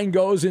the line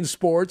goes in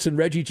sports, and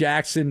Reggie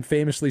Jackson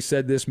famously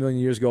said this a million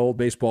years ago, old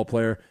baseball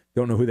player,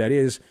 don't know who that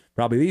is,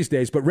 probably these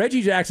days, but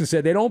Reggie Jackson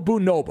said they don't boo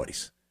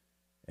nobodies.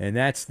 And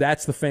that's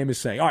the famous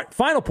saying. All right,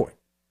 final point.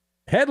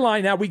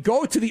 Headline now, we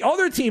go to the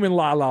other team in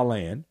La La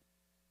Land,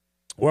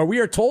 where we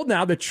are told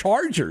now the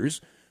Chargers,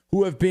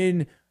 who have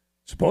been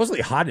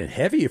supposedly hot and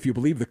heavy, if you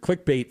believe the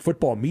clickbait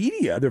football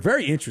media, they're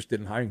very interested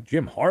in hiring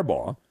Jim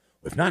Harbaugh,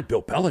 if not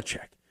Bill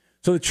Belichick.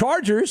 So the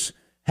Chargers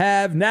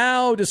have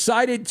now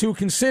decided to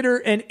consider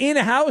an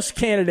in-house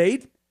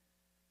candidate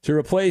to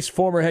replace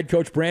former head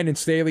coach Brandon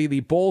Staley. The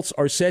Bolts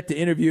are set to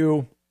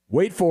interview,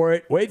 wait for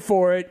it,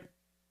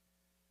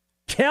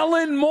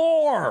 Kellen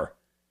Moore,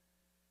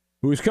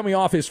 who is coming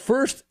off his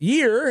first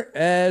year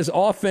as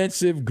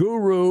offensive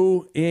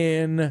guru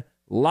in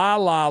La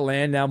La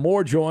Land. Now,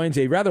 Moore joins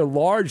a rather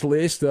large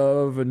list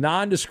of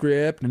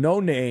nondescript,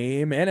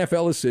 no-name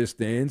NFL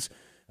assistants,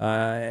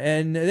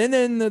 And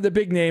then the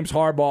big names,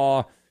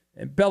 Harbaugh,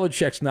 and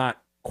Belichick's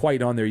not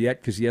quite on there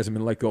yet because he hasn't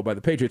been let go by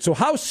the Patriots. So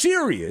how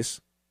serious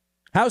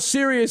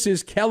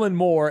is Kellen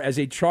Moore as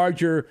a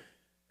Charger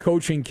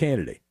coaching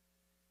candidate?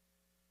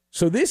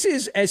 So this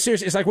is as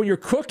serious. It's like when you're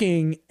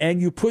cooking and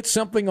you put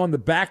something on the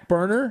back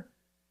burner.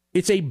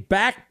 It's a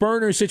back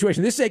burner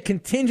situation. This is a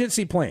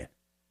contingency plan.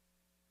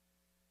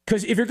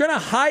 Because if you're going to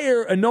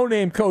hire a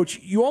no-name coach,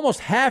 you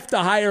almost have to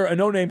hire a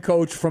no-name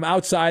coach from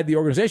outside the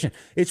organization.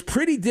 It's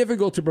pretty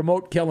difficult to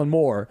promote Kellen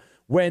Moore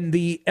when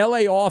the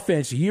LA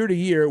offense year to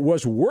year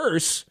was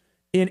worse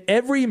in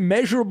every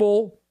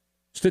measurable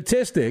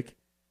statistic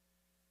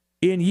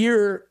in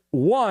year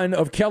one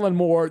of Kellen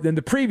Moore than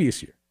the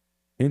previous year.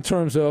 In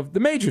terms of the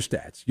major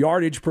stats,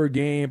 yardage per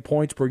game,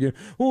 points per game.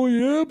 Oh,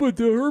 yeah, but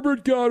the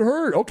Herbert got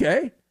hurt.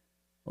 Okay.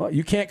 Well,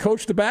 you can't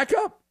coach the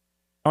backup?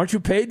 Aren't you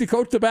paid to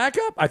coach the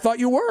backup? I thought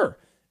you were.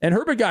 And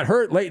Herbert got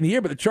hurt late in the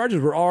year, but the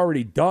Chargers were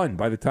already done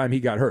by the time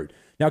he got hurt.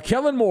 Now,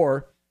 Kellen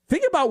Moore,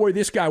 think about where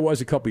this guy was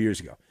a couple years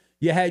ago.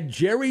 You had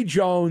Jerry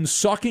Jones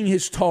sucking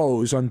his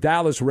toes on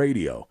Dallas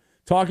radio,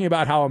 talking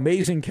about how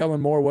amazing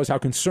Kellen Moore was, how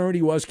concerned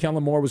he was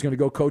Kellen Moore was going to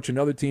go coach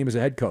another team as a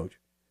head coach.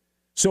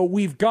 So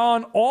we've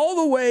gone all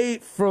the way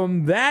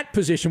from that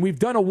position. We've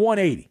done a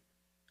 180.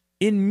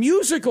 In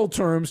musical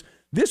terms,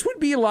 this would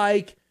be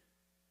like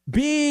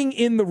being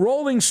in the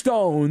Rolling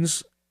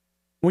Stones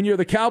when you're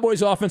the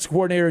Cowboys offensive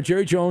coordinator and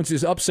Jerry Jones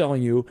is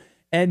upselling you,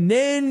 and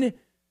then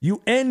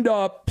you end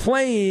up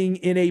playing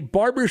in a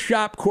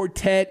barbershop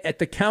quartet at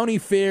the county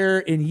fair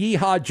in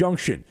Yeehaw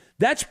Junction.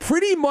 That's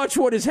pretty much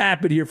what has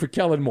happened here for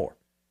Kellen Moore.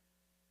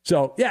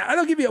 So, yeah,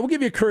 we'll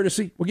give you a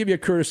courtesy. We'll give you a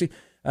courtesy.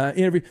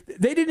 Interview.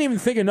 They didn't even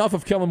think enough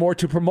of Kellen Moore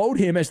to promote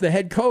him as the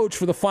head coach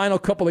for the final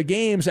couple of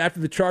games after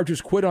the Chargers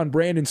quit on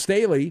Brandon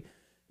Staley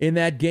in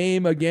that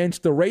game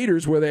against the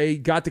Raiders where they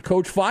got the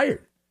coach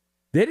fired.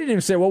 They didn't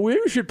even say, well,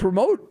 we should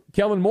promote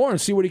Kellen Moore and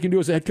see what he can do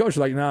as a head coach.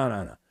 Like,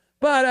 no.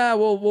 But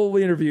we'll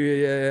interview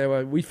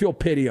you. We feel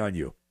pity on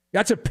you.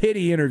 That's a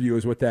pity interview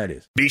is what that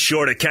is. Be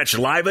sure to catch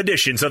live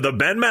editions of the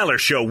Ben Maller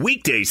Show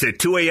weekdays at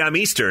 2 a.m.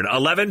 Eastern,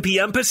 11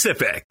 p.m.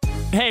 Pacific.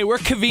 Hey, we're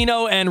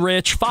Covino and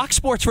Rich, Fox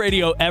Sports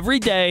Radio every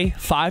day,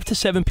 5 to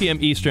 7 p.m.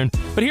 Eastern.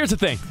 But here's the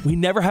thing. We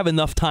never have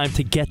enough time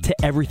to get to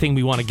everything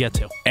we want to get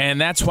to. And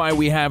that's why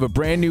we have a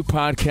brand new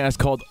podcast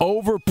called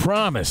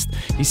Overpromised.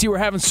 You see, we're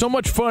having so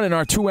much fun in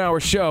our 2-hour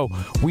show,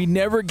 we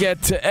never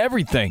get to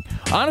everything.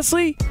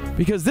 Honestly,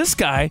 because this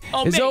guy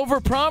is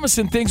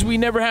overpromising things we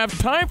never have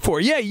time for.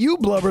 Yeah, you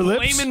blubber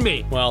lips. Blaming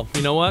me. Well,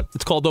 you know what?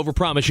 It's called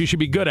Overpromise. You should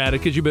be good at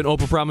it because you've been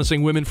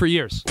overpromising women for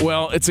years.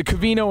 Well, it's a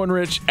Covino and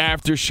Rich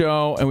after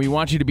show, and we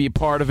want you to be a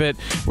part of it.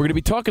 We're going to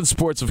be talking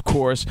sports, of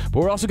course, but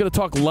we're also going to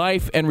talk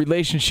life and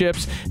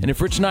relationships. And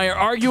if Rich and I are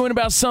arguing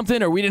about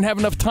something or we didn't have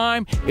enough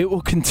time, it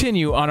will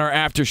continue on our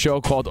after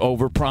show called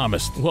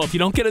Overpromised. Well, if you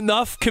don't get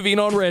enough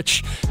Covino and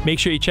Rich, make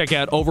sure you check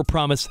out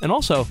Overpromised, and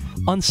also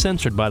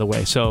uncensored, by the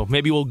way. So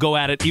maybe we'll go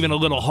at it even a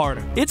little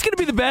harder. It's going to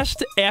be the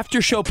best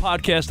after show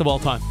podcast of all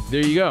time.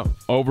 There you go.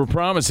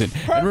 Overpromising.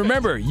 Perfect. And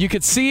remember, you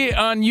could see it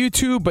on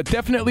YouTube, but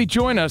definitely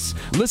join us.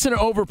 Listen to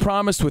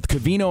Overpromised with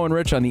Covino and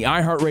Rich on the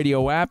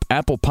iHeartRadio app,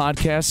 Apple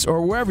Podcasts,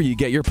 or wherever you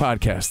get your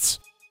podcasts.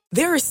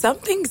 There are some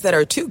things that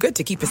are too good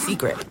to keep a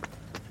secret.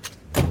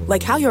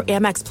 Like how your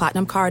Amex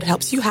Platinum card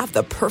helps you have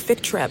the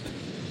perfect trip.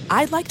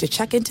 I'd like to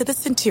check into the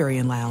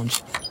Centurion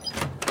Lounge.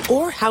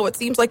 Or how it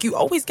seems like you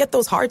always get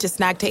those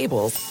hard-to-snag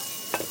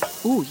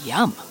tables. Ooh,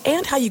 yum.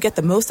 And how you get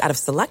the most out of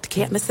select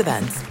can't-miss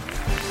events.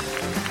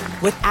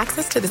 With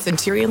access to the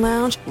Centurion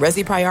Lounge,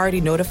 Resi Priority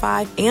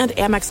Notified, and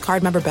Amex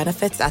card member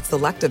benefits at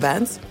select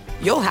events,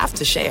 you'll have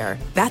to share.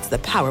 That's the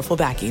powerful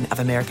backing of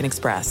American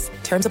Express.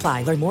 Terms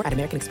apply. Learn more at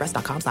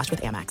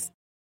americanexpress.com/withAmex.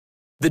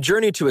 The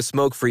journey to a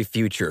smoke-free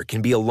future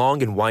can be a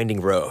long and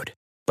winding road.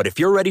 But if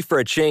you're ready for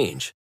a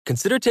change,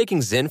 consider taking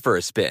Zyn for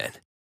a spin.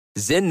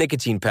 Zyn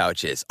nicotine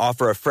pouches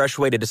offer a fresh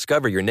way to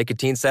discover your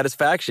nicotine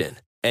satisfaction.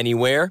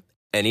 Anywhere,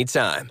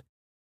 anytime.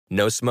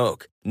 No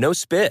smoke, no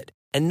spit,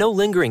 and no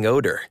lingering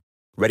odor.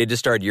 Ready to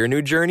start your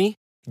new journey?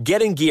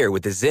 Get in gear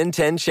with the Zyn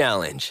 10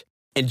 Challenge.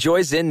 Enjoy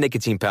Zyn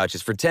nicotine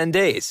pouches for 10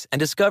 days and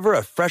discover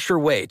a fresher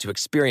way to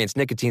experience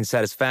nicotine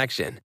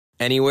satisfaction.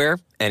 Anywhere,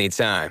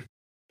 anytime.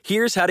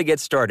 Here's how to get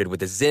started with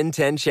the Zyn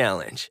 10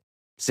 Challenge.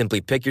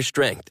 Simply pick your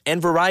strength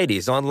and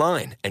varieties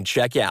online and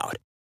check out.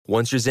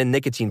 Once your Zyn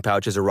nicotine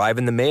pouches arrive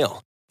in the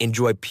mail,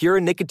 enjoy pure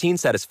nicotine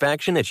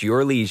satisfaction at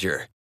your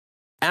leisure.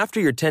 After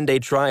your 10-day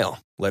trial,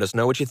 let us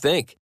know what you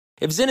think.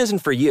 If Zyn isn't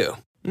for you,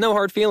 no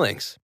hard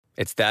feelings.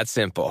 It's that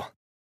simple.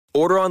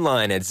 Order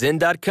online at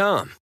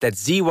Zyn.com.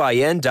 That's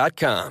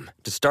ZYN.com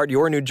to start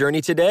your new journey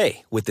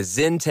today with the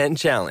Zyn 10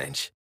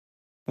 Challenge.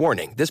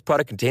 Warning, this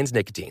product contains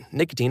nicotine.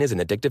 Nicotine is an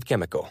addictive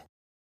chemical.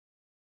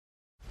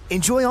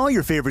 Enjoy all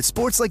your favorite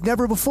sports like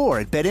never before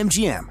at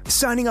BetMGM.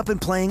 Signing up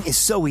and playing is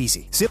so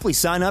easy. Simply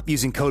sign up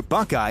using code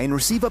Buckeye and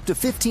receive up to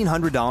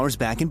 $1,500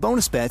 back in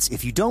bonus bets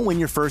if you don't win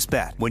your first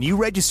bet. When you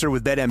register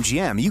with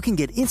BetMGM, you can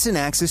get instant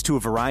access to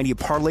a variety of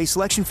parlay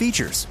selection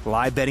features,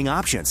 live betting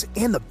options,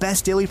 and the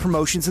best daily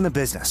promotions in the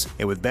business.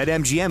 And with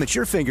BetMGM at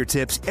your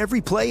fingertips, every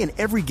play and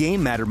every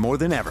game matter more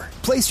than ever.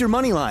 Place your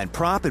moneyline,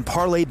 prop, and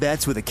parlay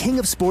bets with the king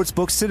of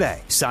sportsbooks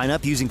today. Sign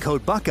up using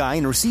code Buckeye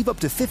and receive up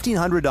to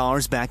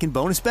 $1,500 back in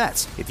bonus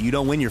bets if you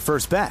don't win your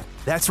first bet.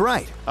 That's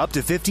right, up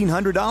to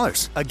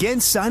 $1,500. Again,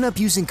 sign up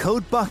using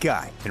code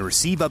Buckeye and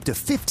receive up to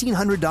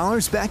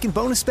 $1,500 back in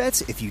bonus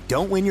bets if you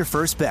don't win your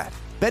first bet.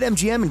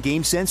 BetMGM and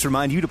GameSense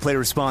remind you to play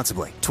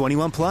responsibly.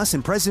 21 plus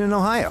and present in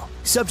Ohio.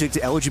 Subject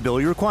to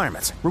eligibility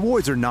requirements.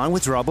 Rewards are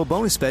non-withdrawable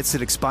bonus bets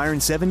that expire in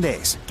 7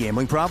 days.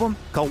 Gambling problem?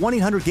 Call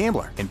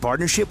 1-800-GAMBLER in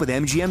partnership with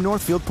MGM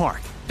Northfield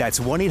Park. That's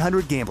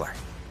 1-800-GAMBLER.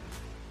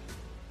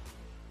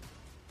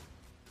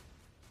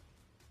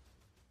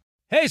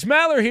 Hey, it's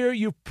Maller here.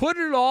 You've put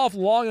it off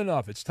long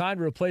enough. It's time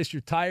to replace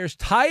your tires.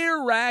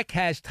 Tire Rack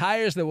has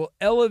tires that will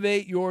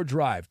elevate your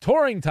drive.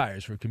 Touring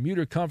tires for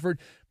commuter comfort,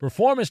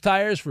 performance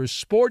tires for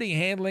sporty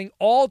handling,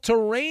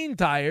 all-terrain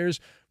tires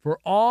for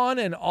on-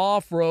 and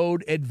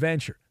off-road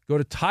adventure. Go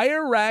to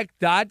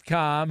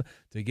TireRack.com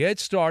to get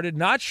started.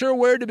 Not sure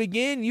where to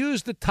begin?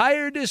 Use the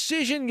Tire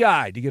Decision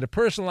Guide to get a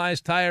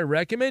personalized tire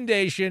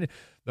recommendation,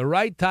 the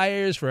right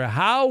tires for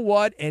how,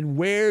 what, and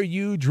where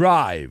you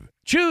drive.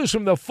 Choose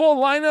from the full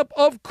lineup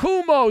of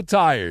Kumho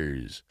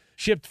tires.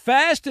 Shipped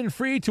fast and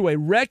free to a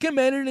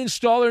recommended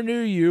installer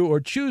near you, or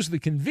choose the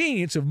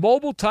convenience of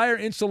mobile tire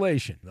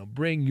installation. They'll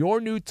bring your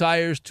new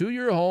tires to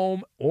your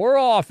home or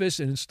office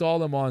and install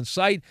them on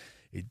site.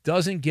 It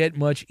doesn't get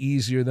much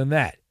easier than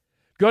that.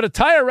 Go to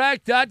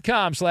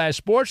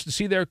TireRack.com/sports to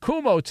see their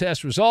Kumho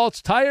test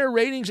results, tire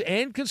ratings,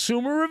 and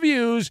consumer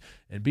reviews,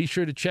 and be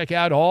sure to check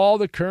out all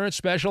the current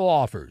special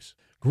offers.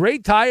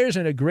 Great tires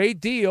and a great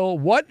deal.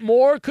 What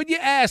more could you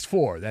ask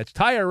for? That's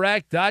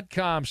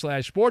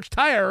TireRack.com/sports.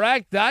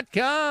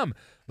 TireRack.com,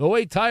 the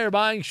way tire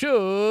buying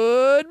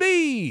should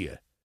be.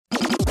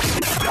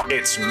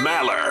 It's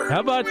Maller. How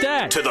about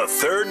that? To the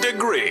third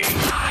degree.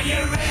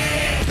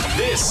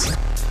 This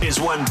is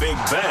when Big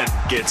Ben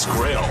gets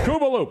grilled.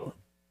 Koopaloop.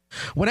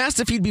 When asked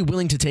if he'd be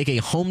willing to take a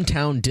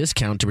hometown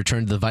discount to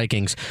return to the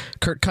Vikings,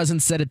 Kirk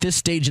Cousins said, "At this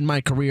stage in my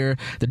career,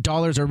 the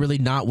dollars are really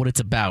not what it's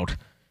about."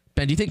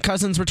 Ben, do you think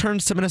Cousins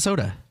returns to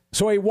Minnesota?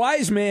 So a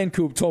wise man,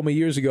 Coop, told me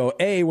years ago,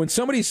 when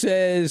somebody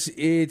says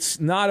it's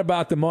not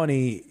about the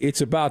money,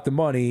 it's about the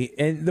money.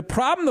 And the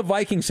problem the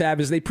Vikings have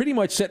is they pretty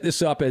much set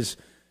this up as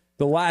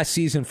the last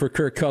season for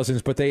Kirk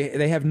Cousins, but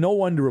they have no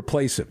one to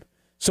replace him.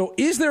 So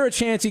is there a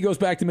chance he goes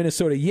back to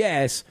Minnesota?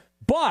 Yes,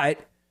 but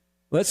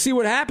let's see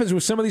what happens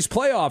with some of these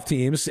playoff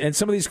teams and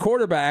some of these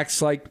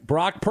quarterbacks like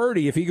Brock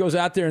Purdy. If he goes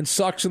out there and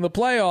sucks in the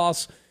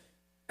playoffs,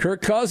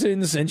 Kirk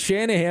Cousins and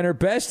Shanahan are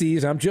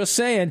besties. I'm just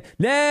saying.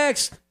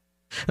 Next.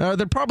 There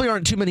probably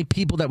aren't too many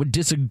people that would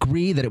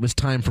disagree that it was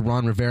time for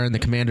Ron Rivera and the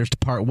Commanders to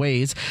part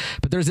ways,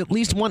 but there's at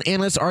least one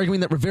analyst arguing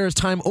that Rivera's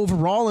time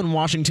overall in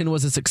Washington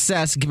was a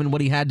success given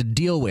what he had to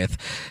deal with.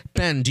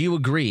 Ben, do you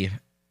agree?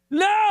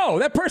 No,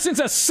 that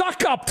person's a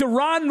suck-up to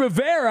Ron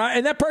Rivera,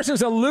 and that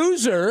person's a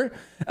loser.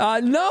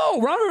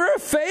 No, Ron Rivera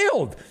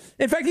failed.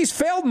 In fact, he's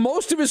failed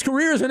most of his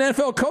career as an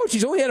NFL coach.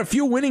 He's only had a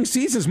few winning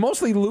seasons,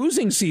 mostly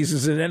losing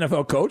seasons as an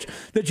NFL coach.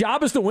 The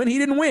job is to win. He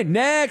didn't win.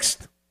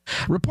 Next.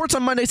 Reports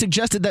on Monday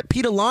suggested that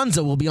Pete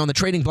Alonso will be on the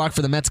trading block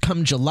for the Mets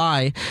come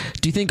July.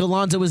 Do you think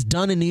Alonso is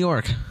done in New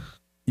York?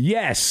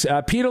 Yes,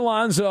 Pete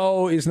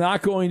Alonso is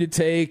not going to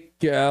take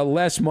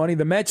less money.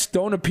 The Mets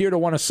don't appear to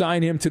want to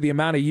sign him to the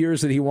amount of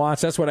years that he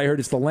wants. That's what I heard.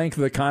 It's the length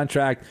of the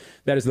contract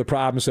that is the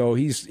problem. So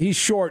he's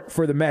short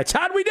for the Mets.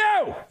 How'd we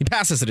do? You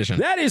passed this edition.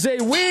 That is a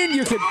win.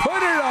 You can put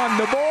it on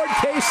the board.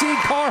 KC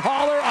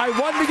Carr-Holler, I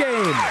won the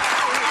game.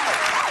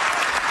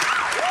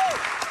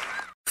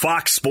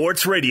 Fox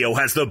Sports Radio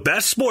has the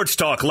best sports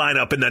talk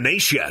lineup in the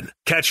nation.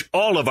 Catch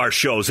all of our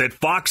shows at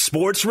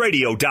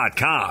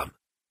foxsportsradio.com.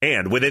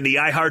 And within the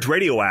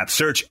iHeartRadio app,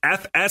 search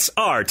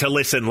FSR to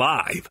listen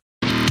live.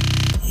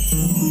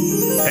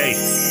 Hey,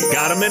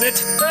 got a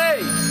minute? Hey,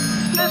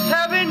 is this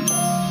heaven?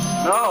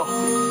 No,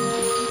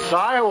 it's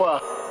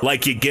Iowa.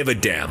 Like you give a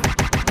damn.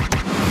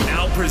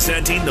 Now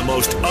presenting the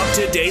most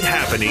up-to-date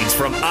happenings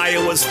from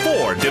Iowa's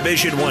 4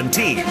 Division I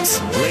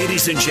teams.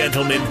 Ladies and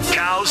gentlemen,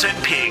 cows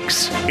and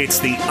pigs, it's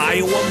the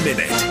Iowa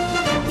Minute.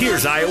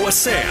 Here's Iowa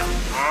Sam.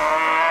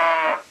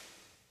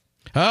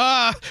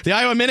 The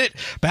Iowa Minute,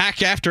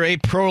 back after a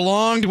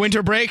prolonged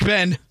winter break,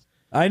 Ben.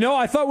 I know.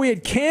 I thought we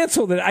had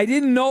canceled it. I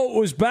didn't know it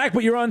was back,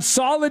 but you're on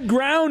solid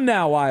ground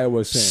now,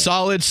 Iowa.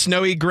 Solid,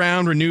 snowy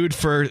ground renewed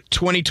for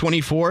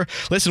 2024.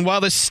 Listen,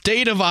 while the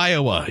state of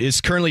Iowa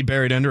is currently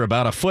buried under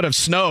about a foot of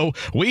snow,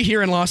 we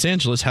here in Los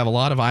Angeles have a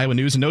lot of Iowa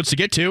news and notes to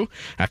get to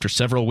after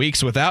several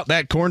weeks without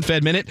that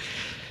corn-fed minute.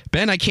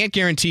 Ben, I can't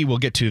guarantee we'll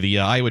get to the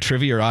Iowa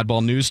trivia or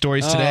oddball news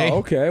stories today.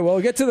 Okay, well,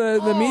 we'll get to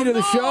the meat of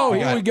the show.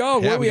 Here we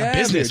go. Yeah, what we got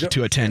business here?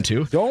 to attend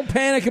to. Don't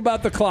panic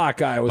about the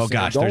clock, Iowa. Oh,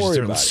 gosh, Don't worry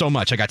there's about so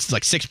much. I got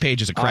like 6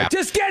 pages of crap.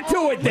 Just get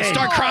to it, then. Let's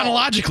start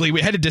chronologically. We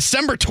headed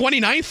December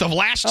 29th of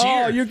last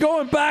year. Oh, you're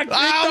going back.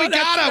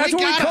 That's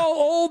what we call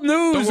old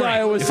news,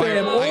 Iowa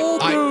Sam.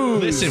 Old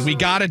news. Listen, we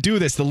got to do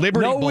this. The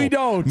Liberty Bowl. No, we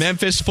don't.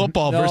 Memphis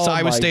football versus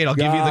Iowa State. I'll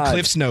give you the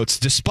Cliffs Notes.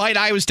 Despite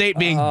Iowa State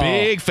being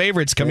big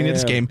favorites coming into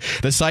this game,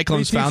 the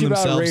Cyclones found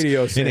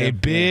themselves in a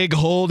big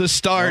hole to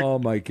start. Oh,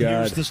 my God.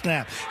 Here's the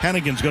snap.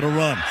 Hennigan's going to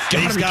run.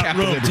 He's got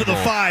room to the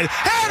 5.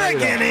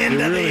 Hennigan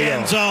into the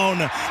end zone.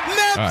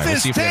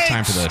 Memphis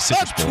takes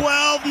a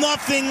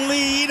 12-0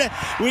 lead.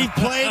 We've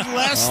played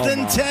less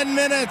than 10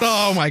 minutes.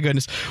 Oh, my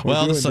goodness.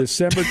 Well,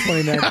 December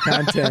 29th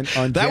content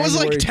on that was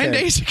like 10 10th.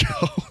 days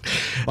ago.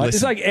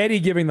 It's like Eddie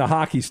giving the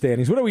hockey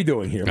standings. What are we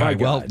doing here?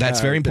 Well, that's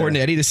very important,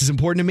 Eddie. This is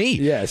important to me.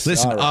 Yes.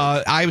 Listen,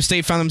 Iowa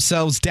State found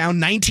themselves down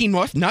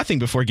 19-0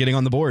 before getting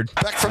on the board.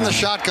 Back from the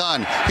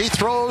shotgun. He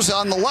throws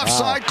on the left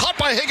side. Caught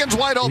by Higgins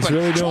wide open.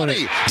 Really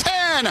 20,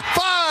 10,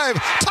 5.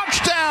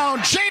 Touchdown,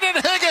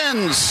 Jaden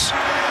Higgins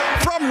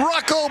from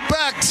Rocco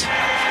Becht.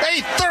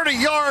 A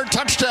 30-yard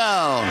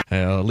touchdown.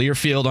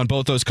 Learfield on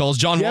both those calls.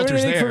 John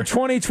Walters there. For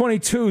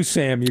 2022,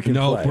 Sam, you can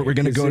play. We're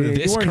going to go to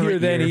this You weren't current here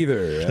then year.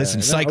 either.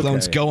 Listen,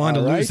 Cyclones go on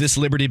to lose this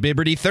Liberty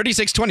Bibberty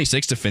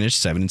 36-26 to finish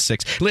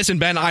 7-6. Listen,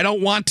 Ben, I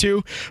don't want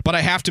to, but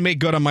I have to make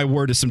good on my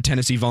word to some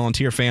Tennessee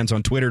Volunteer fans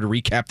on Twitter to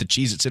recap the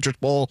Cheez-It Citrus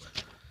Bowl.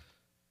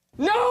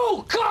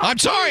 No! God, I'm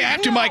sorry, I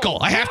have to, Michael.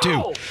 I have to.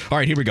 All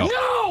right, here we go.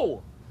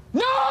 No!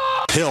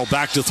 Hill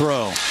back to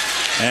throw.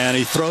 And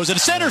he throws it.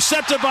 It's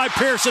intercepted by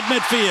Pierce at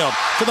midfield.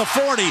 To the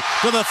 40,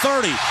 to the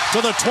 30,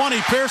 to the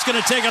 20. Pierce going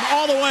to take it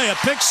all the way. A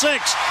pick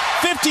six.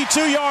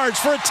 52 yards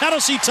for a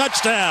Tennessee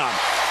touchdown.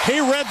 He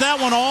read that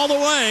one all the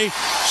way.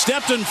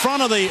 Stepped in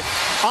front of the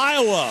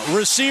Iowa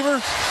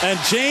receiver. And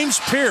James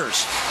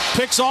Pierce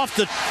picks off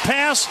the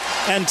pass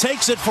and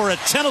takes it for a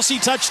Tennessee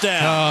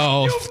touchdown.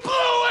 Oh. You blew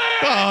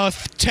it!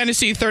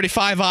 Tennessee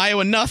 35,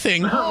 Iowa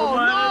nothing. Oh,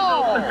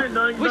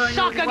 no! We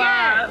suck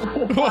again!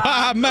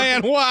 Why,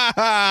 man, why?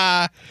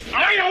 I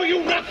know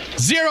you not.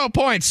 0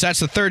 points. That's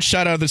the third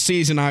shutout of the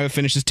season. Iowa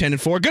finishes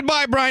 10-4.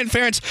 Goodbye, Brian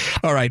Ferentz.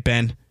 All right,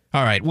 Ben.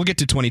 All right, we'll get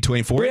to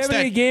 2024. Do we have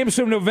any games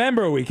from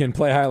November we can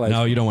play highlights?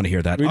 No, you don't want to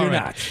hear that. We All do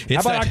right. not.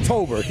 How about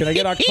October? Can I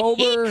get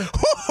October? Is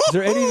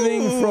there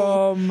anything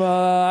from,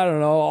 I don't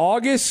know,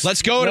 August?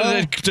 Let's go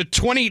to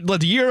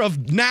the year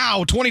of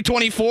now,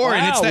 2024,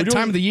 and it's that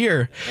time of the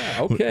year.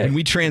 Yeah, okay. When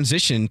we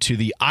transition to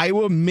the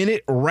Iowa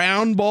Minute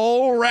Round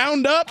Bowl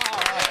Roundup.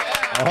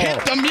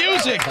 Hit the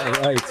music. All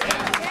right.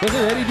 Doesn't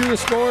Eddie do the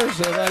scores?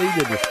 I thought he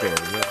did the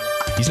scores. Yeah.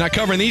 He's not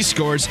covering these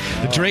scores.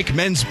 The Drake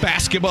men's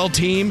basketball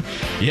team,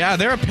 yeah,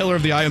 they're a pillar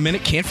of the Iowa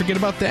Minute. Can't forget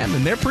about them,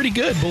 and they're pretty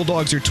good.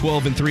 Bulldogs are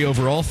 12-3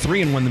 overall,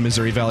 3-1 in the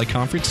Missouri Valley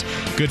Conference.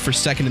 Good for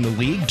second in the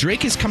league.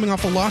 Drake is coming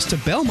off a loss to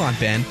Belmont,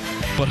 Ben,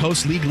 but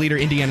hosts league leader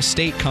Indiana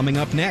State coming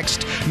up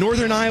next.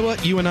 Northern Iowa,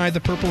 UNI, the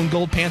Purple and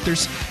Gold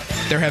Panthers,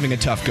 they're having a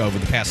tough go over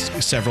the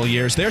past several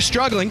years. They're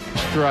struggling.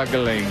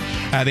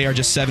 They are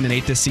just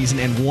 7-8 this season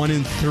and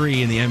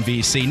 1-3 in the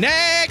MVC.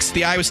 Next,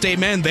 the Iowa State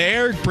men,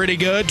 they're pretty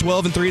good,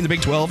 12-3 in the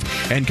Big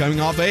 12, and coming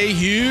off a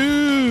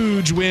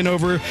huge win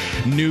over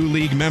new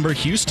league member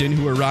Houston,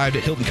 who arrived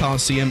at Hilton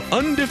Coliseum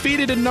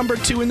undefeated at number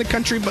 2 in the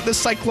country, but the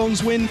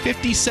Cyclones win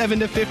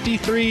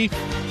 57-53.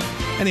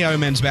 And the Iowa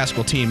men's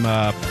basketball team,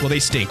 well, they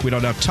stink. We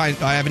don't have time.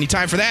 I have any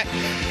time for that.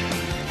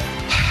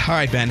 All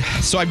right, Ben.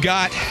 So I've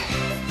got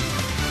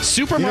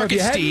Supermarket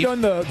if you Steve.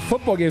 hadn't done the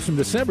football games from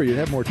December, you'd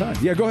have more time.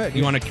 Yeah, go ahead.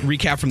 You want to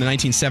recap from the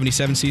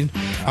 1977 season?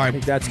 All right. I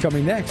think that's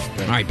coming next.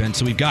 All right, Ben.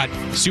 So we've got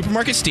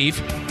Supermarket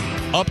Steve,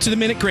 up to the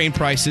minute grain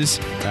prices,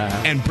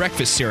 and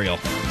breakfast cereal.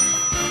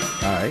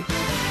 All right.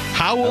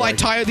 How will I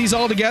tie these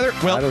all together?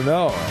 Well, I don't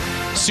know.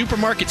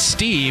 Supermarket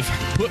Steve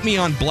put me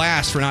on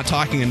blast for not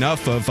talking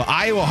enough of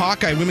Iowa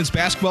Hawkeye women's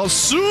basketball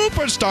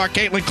superstar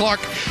Caitlin Clark.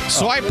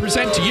 So I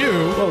present to you...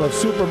 Well, of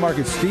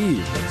Supermarket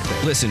Steve.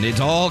 Listen, it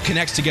all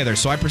connects together.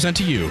 So I present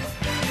to you,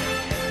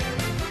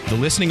 the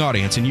listening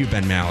audience, and you,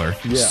 Ben Maller,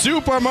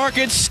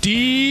 Supermarket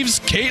Steve's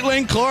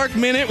Caitlin Clark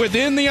Minute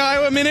within the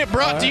Iowa Minute,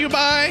 brought to you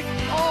by...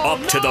 Up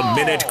to the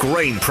minute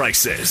grain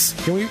prices.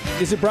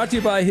 Is it brought to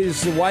you by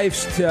his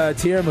wife's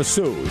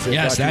tiramisu?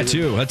 Yes, that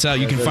too. That's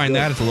you can find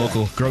that at the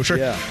local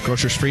grocer,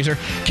 Grocer's Freezer.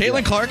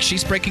 Caitlin Clark,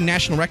 she's breaking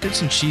national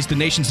records, and she's the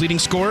nation's leading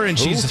scorer, and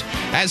she's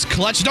as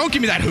clutch. Don't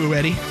give me that who,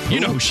 Eddie. You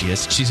know who she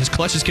is. She's as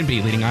clutch as can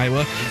be, leading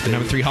Iowa, the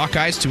number 3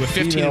 Hawkeyes, to a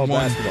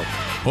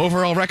 15-1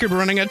 overall record. We're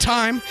running out of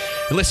time.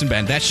 Listen,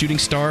 Ben, that shooting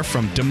star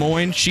from Des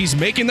Moines, she's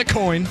making the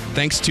coin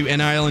thanks to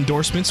NIL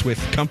endorsements with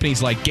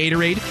companies like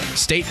Gatorade,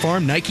 State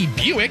Farm, Nike,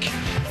 Buick,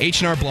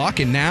 H&R Block,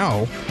 and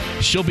now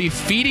she'll be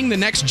feeding the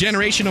next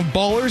generation of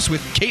ballers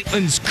with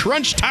Caitlin's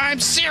Crunch Time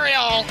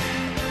cereal.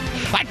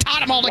 I taught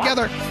them all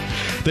together.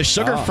 The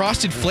Sugar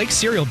Frosted Flake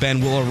cereal, Ben,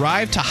 will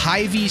arrive to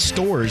Hy-Vee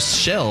stores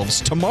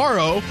shelves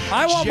tomorrow.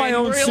 I want my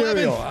own January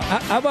cereal.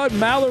 11th. How about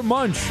Mallard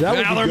Munch? That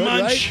would Mallard be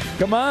good, Munch. right?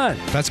 Come on.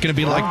 That's going to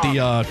be like the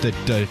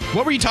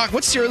what were you talking?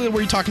 What cereal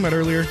were you talking about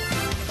earlier?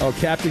 Oh,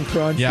 Captain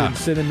Crunch and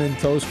Cinnamon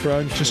Toast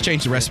Crunch. Just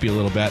change the recipe a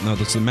little bit. No,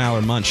 that's the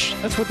Mallard Munch.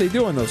 That's what they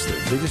do on those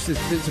things. They just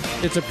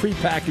it's a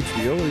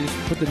prepackaged deal. They just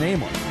put the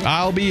name on it.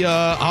 I'll be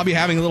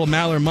having a little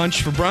Mallard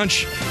Munch for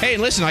brunch. Hey,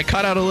 listen, I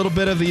cut out a little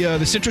bit of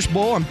the Citrus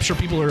Bowl. I'm sure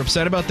people are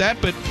upset about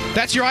that, but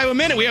that's your Iowa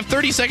Minute. We have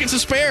 30 seconds to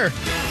spare.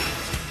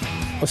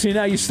 Well, see,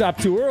 now you stop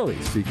too early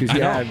because you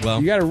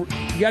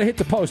gotta hit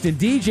the post. In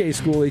DJ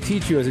school, they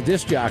teach you as a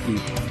disc jockey,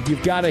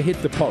 you've got to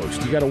hit the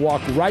post. You got to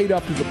walk right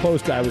up to the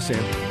post, I was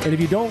saying. And if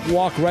you don't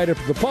walk right up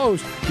to the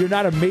post, you're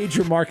not a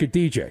major market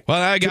DJ.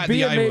 Well, I got to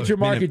be the a major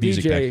market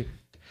DJ.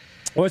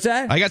 What's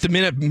that? I got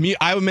the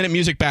Iowa Minute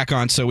music back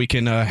on so we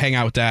can hang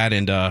out with that.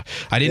 And I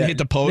didn't hit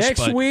the post.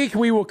 Next week,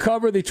 we will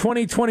cover the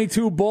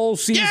 2022 bowl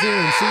season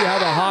and see how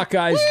the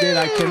Hawkeyes did.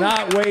 I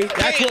cannot wait.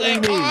 That's what we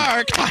need.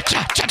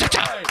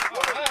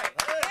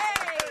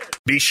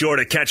 Be sure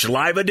to catch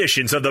live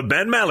editions of the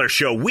Ben Maller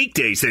Show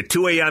weekdays at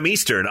 2 a.m.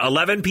 Eastern,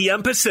 11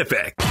 p.m.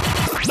 Pacific.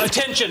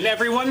 Attention,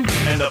 everyone.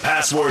 And the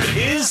password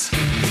is...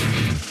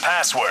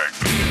 Password.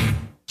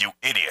 You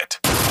idiot.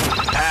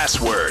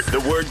 Password,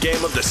 the word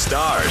game of the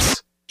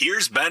stars.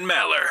 Here's Ben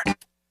Maller.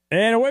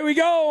 And away we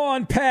go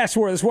on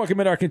Password. Let's welcome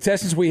in our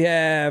contestants. We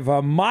have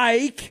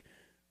Mike,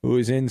 who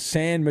is in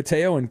San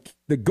Mateo in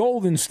the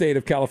Golden State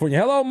of California.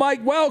 Hello,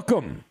 Mike.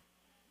 Welcome.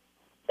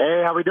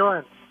 Hey, how we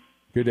doing?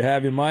 Good to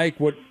have you, Mike.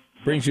 What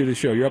brings you to the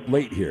show? You're up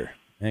late here,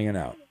 hanging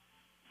out.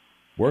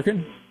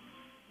 Working?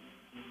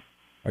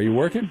 Are you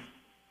working?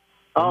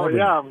 Oh,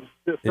 yeah. I'm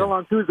still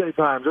on Tuesday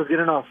time. Just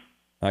getting off.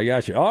 I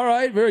got you. All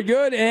right, very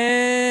good.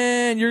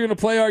 And you're going to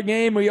play our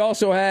game. We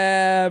also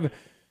have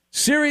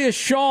Serious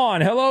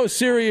Sean. Hello,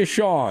 Serious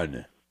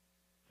Sean.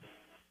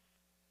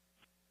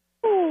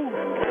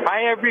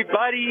 Hi,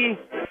 everybody.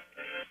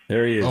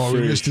 There he is. Oh,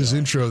 we missed his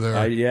intro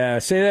there. Yeah,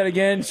 say that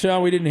again,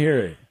 Sean. We didn't hear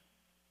it.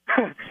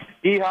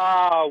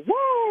 Yeehaw!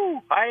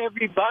 Woo! Hi,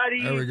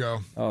 everybody. There we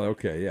go. Oh,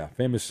 okay. Yeah,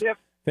 famous. Yep.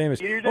 Famous.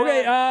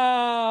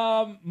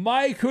 Okay,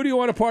 Mike, who do you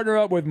want to partner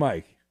up with,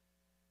 Mike?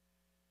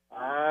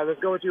 Let's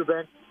go with you,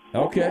 Ben.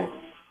 Okay.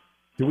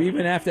 Do we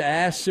even have to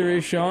ask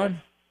Serious Sean?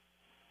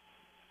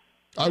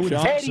 I would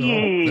Sean? think so.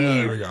 Yeah,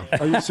 there we go.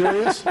 Are you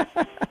serious?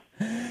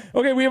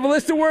 Okay, we have a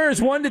list of words,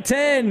 1 to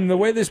 10. The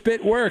way this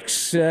bit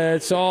works,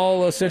 it's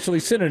all essentially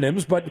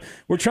synonyms, but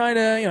we're trying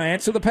to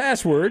answer the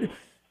password.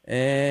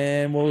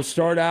 And we'll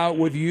start out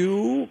with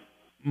you,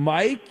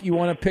 Mike. You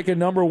want to pick a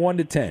number 1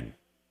 to 10?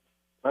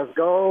 Let's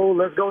go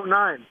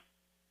 9.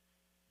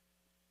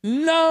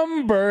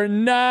 Number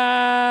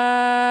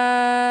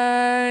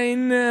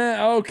 9.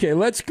 Okay,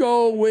 let's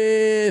go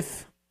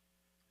with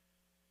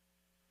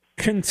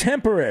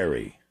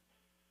contemporary.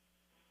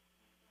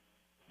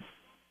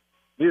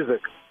 Music.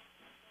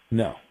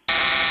 No.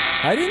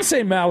 I didn't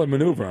say mallet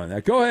maneuver on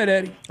that. Go ahead,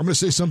 Eddie. I'm going to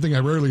say something I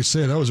rarely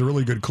say. That was a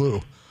really good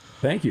clue.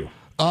 Thank you.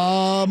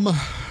 How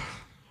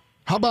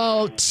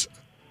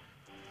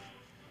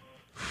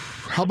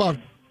about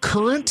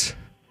current?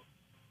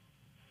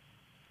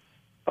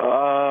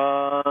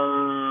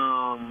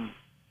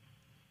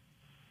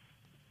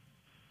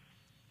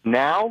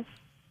 Now?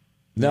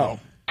 No.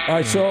 All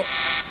right, so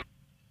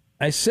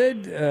I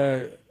said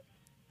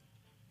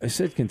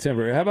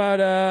contemporary. How about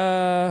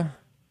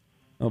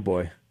oh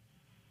boy.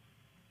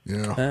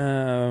 Yeah.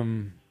 I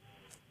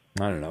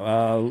don't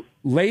know.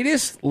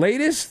 Latest?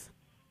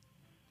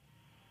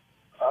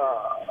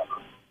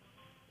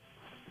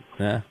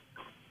 Nah.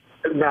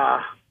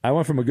 I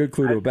went from a good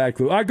clue to a bad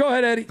clue. All right, go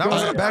ahead, Eddie. That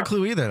wasn't a bad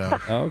clue either, though.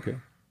 Oh, okay.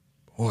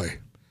 Boy.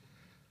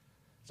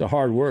 It's a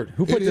hard word.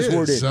 Who put this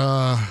word in?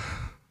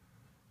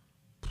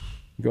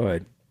 Go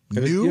ahead.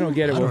 If New? you don't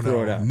get it, we'll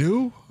throw it out.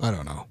 New? I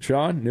don't know.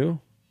 Sean, new?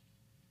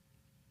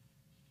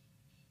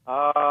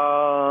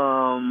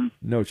 No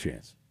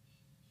chance.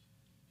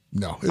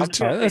 No. Let's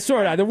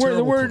throw it out.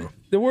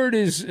 The word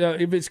is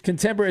if it's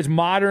contemporary, it's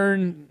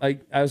modern.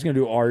 Like I was going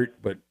to do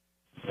art, but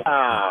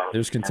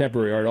there's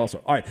contemporary art also.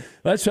 All right,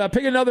 let's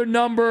pick another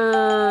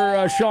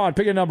number. Sean,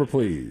 pick a number,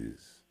 please.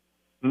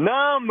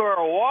 Number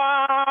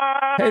 1.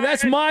 Hey,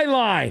 that's my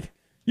line.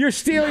 You're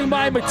stealing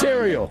my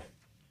material.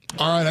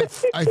 All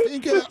right, I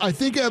think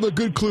I have a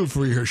good clue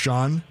for you here,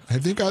 Sean. I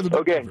think I have a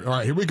good clue. All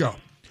right, here we go.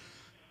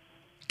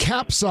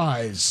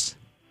 Capsize.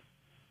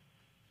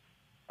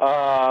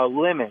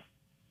 Limit.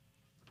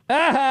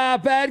 Aha,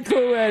 bad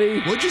clue, Eddie.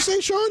 What'd you say,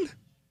 Sean?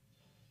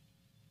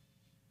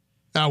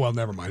 Oh, well,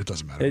 never mind. It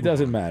doesn't matter. It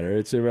doesn't matter.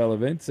 It's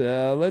irrelevant.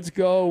 Let's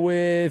go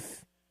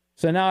with...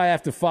 So now I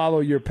have to follow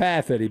your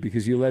path, Eddie,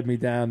 because you led me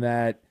down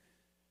that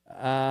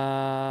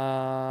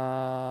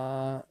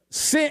I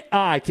said,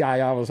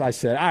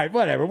 all right,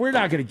 whatever. We're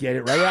not going to get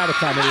it right. We're out of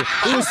time.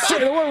 It was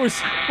the word was.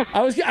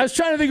 I was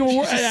trying to think of a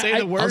word.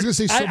 I was going to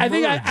say submerge. I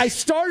think I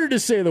started to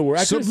say the word.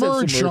 I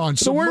submerge, Sean.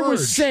 The word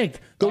was sink.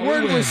 The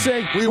word was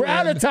sink. We're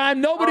out of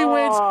time. Nobody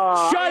wins.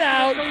 Shut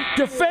out.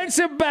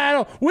 Defensive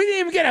battle. We didn't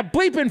even get a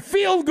bleeping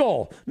field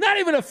goal. Not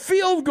even a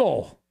field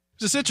goal.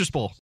 It's a Citrus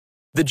Bowl.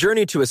 The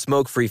journey to a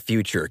smoke-free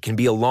future can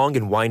be a long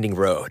and winding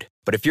road.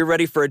 But if you're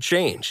ready for a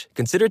change,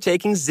 consider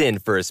taking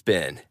Zyn for a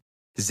spin.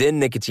 Zyn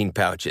nicotine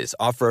pouches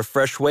offer a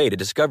fresh way to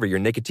discover your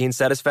nicotine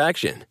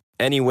satisfaction.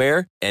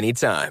 Anywhere,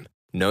 anytime.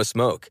 No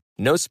smoke,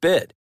 no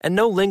spit, and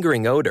no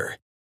lingering odor.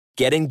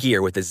 Get in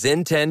gear with the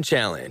Zyn 10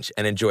 Challenge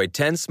and enjoy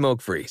 10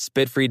 smoke-free,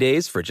 spit-free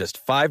days for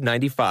just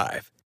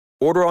 $5.95.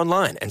 Order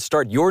online and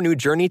start your new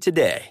journey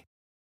today.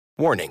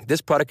 Warning,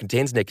 this product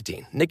contains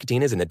nicotine.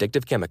 Nicotine is an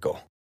addictive chemical.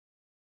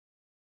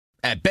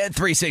 At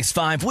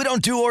Bet365, we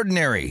don't do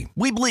ordinary.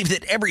 We believe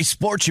that every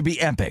sport should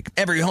be epic.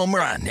 Every home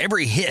run,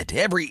 every hit,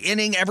 every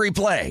inning, every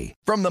play.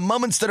 From the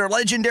moments that are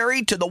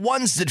legendary to the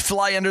ones that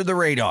fly under the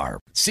radar.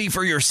 See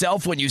for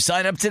yourself when you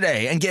sign up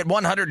today and get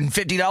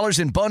 $150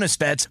 in bonus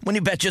bets when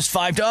you bet just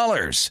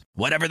 $5.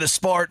 Whatever the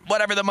sport,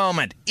 whatever the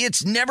moment,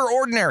 it's never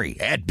ordinary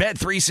at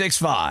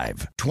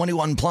Bet365.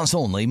 21 plus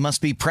only.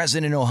 Must be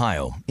present in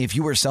Ohio. If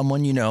you or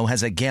someone you know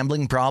has a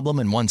gambling problem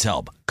and wants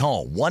help,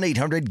 call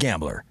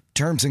 1-800-GAMBLER.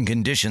 Terms and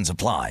conditions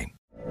apply.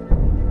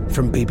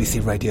 From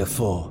BBC Radio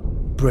 4,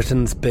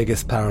 Britain's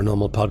biggest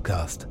paranormal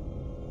podcast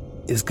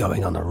is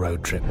going on a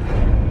road trip.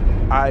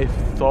 I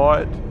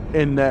thought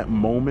in that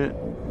moment,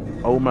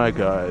 oh my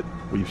God,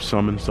 we've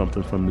summoned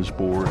something from this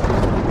board.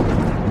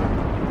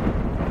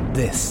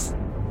 This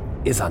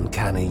is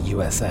Uncanny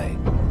USA.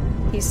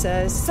 He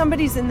says,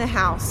 somebody's in the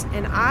house,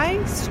 and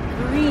I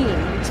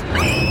screamed.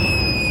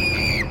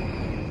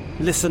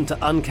 Listen to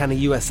Uncanny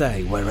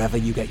USA wherever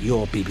you get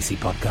your BBC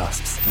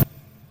podcasts,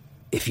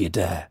 if you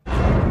dare.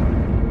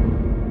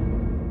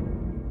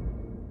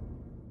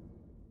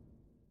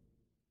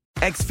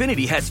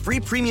 Xfinity has free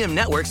premium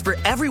networks for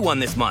everyone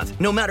this month,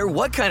 no matter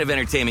what kind of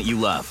entertainment you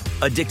love.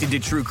 Addicted to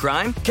true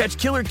crime? Catch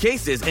killer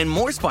cases and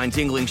more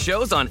spine-tingling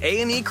shows on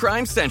A&E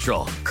Crime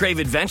Central. Crave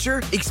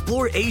adventure?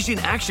 Explore Asian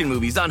action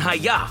movies on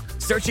Hi-YAH.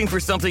 Searching for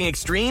something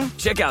extreme?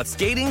 Check out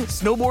skating,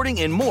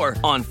 snowboarding, and more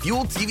on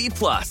Fuel TV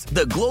Plus,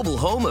 the global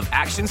home of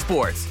action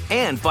sports.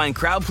 And find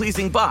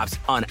crowd-pleasing bops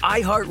on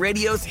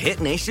iHeartRadio's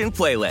Hit Nation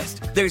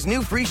playlist. There's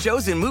new free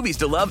shows and movies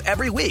to love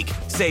every week.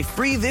 Say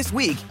free this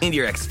week in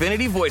your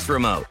Xfinity voice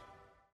remote.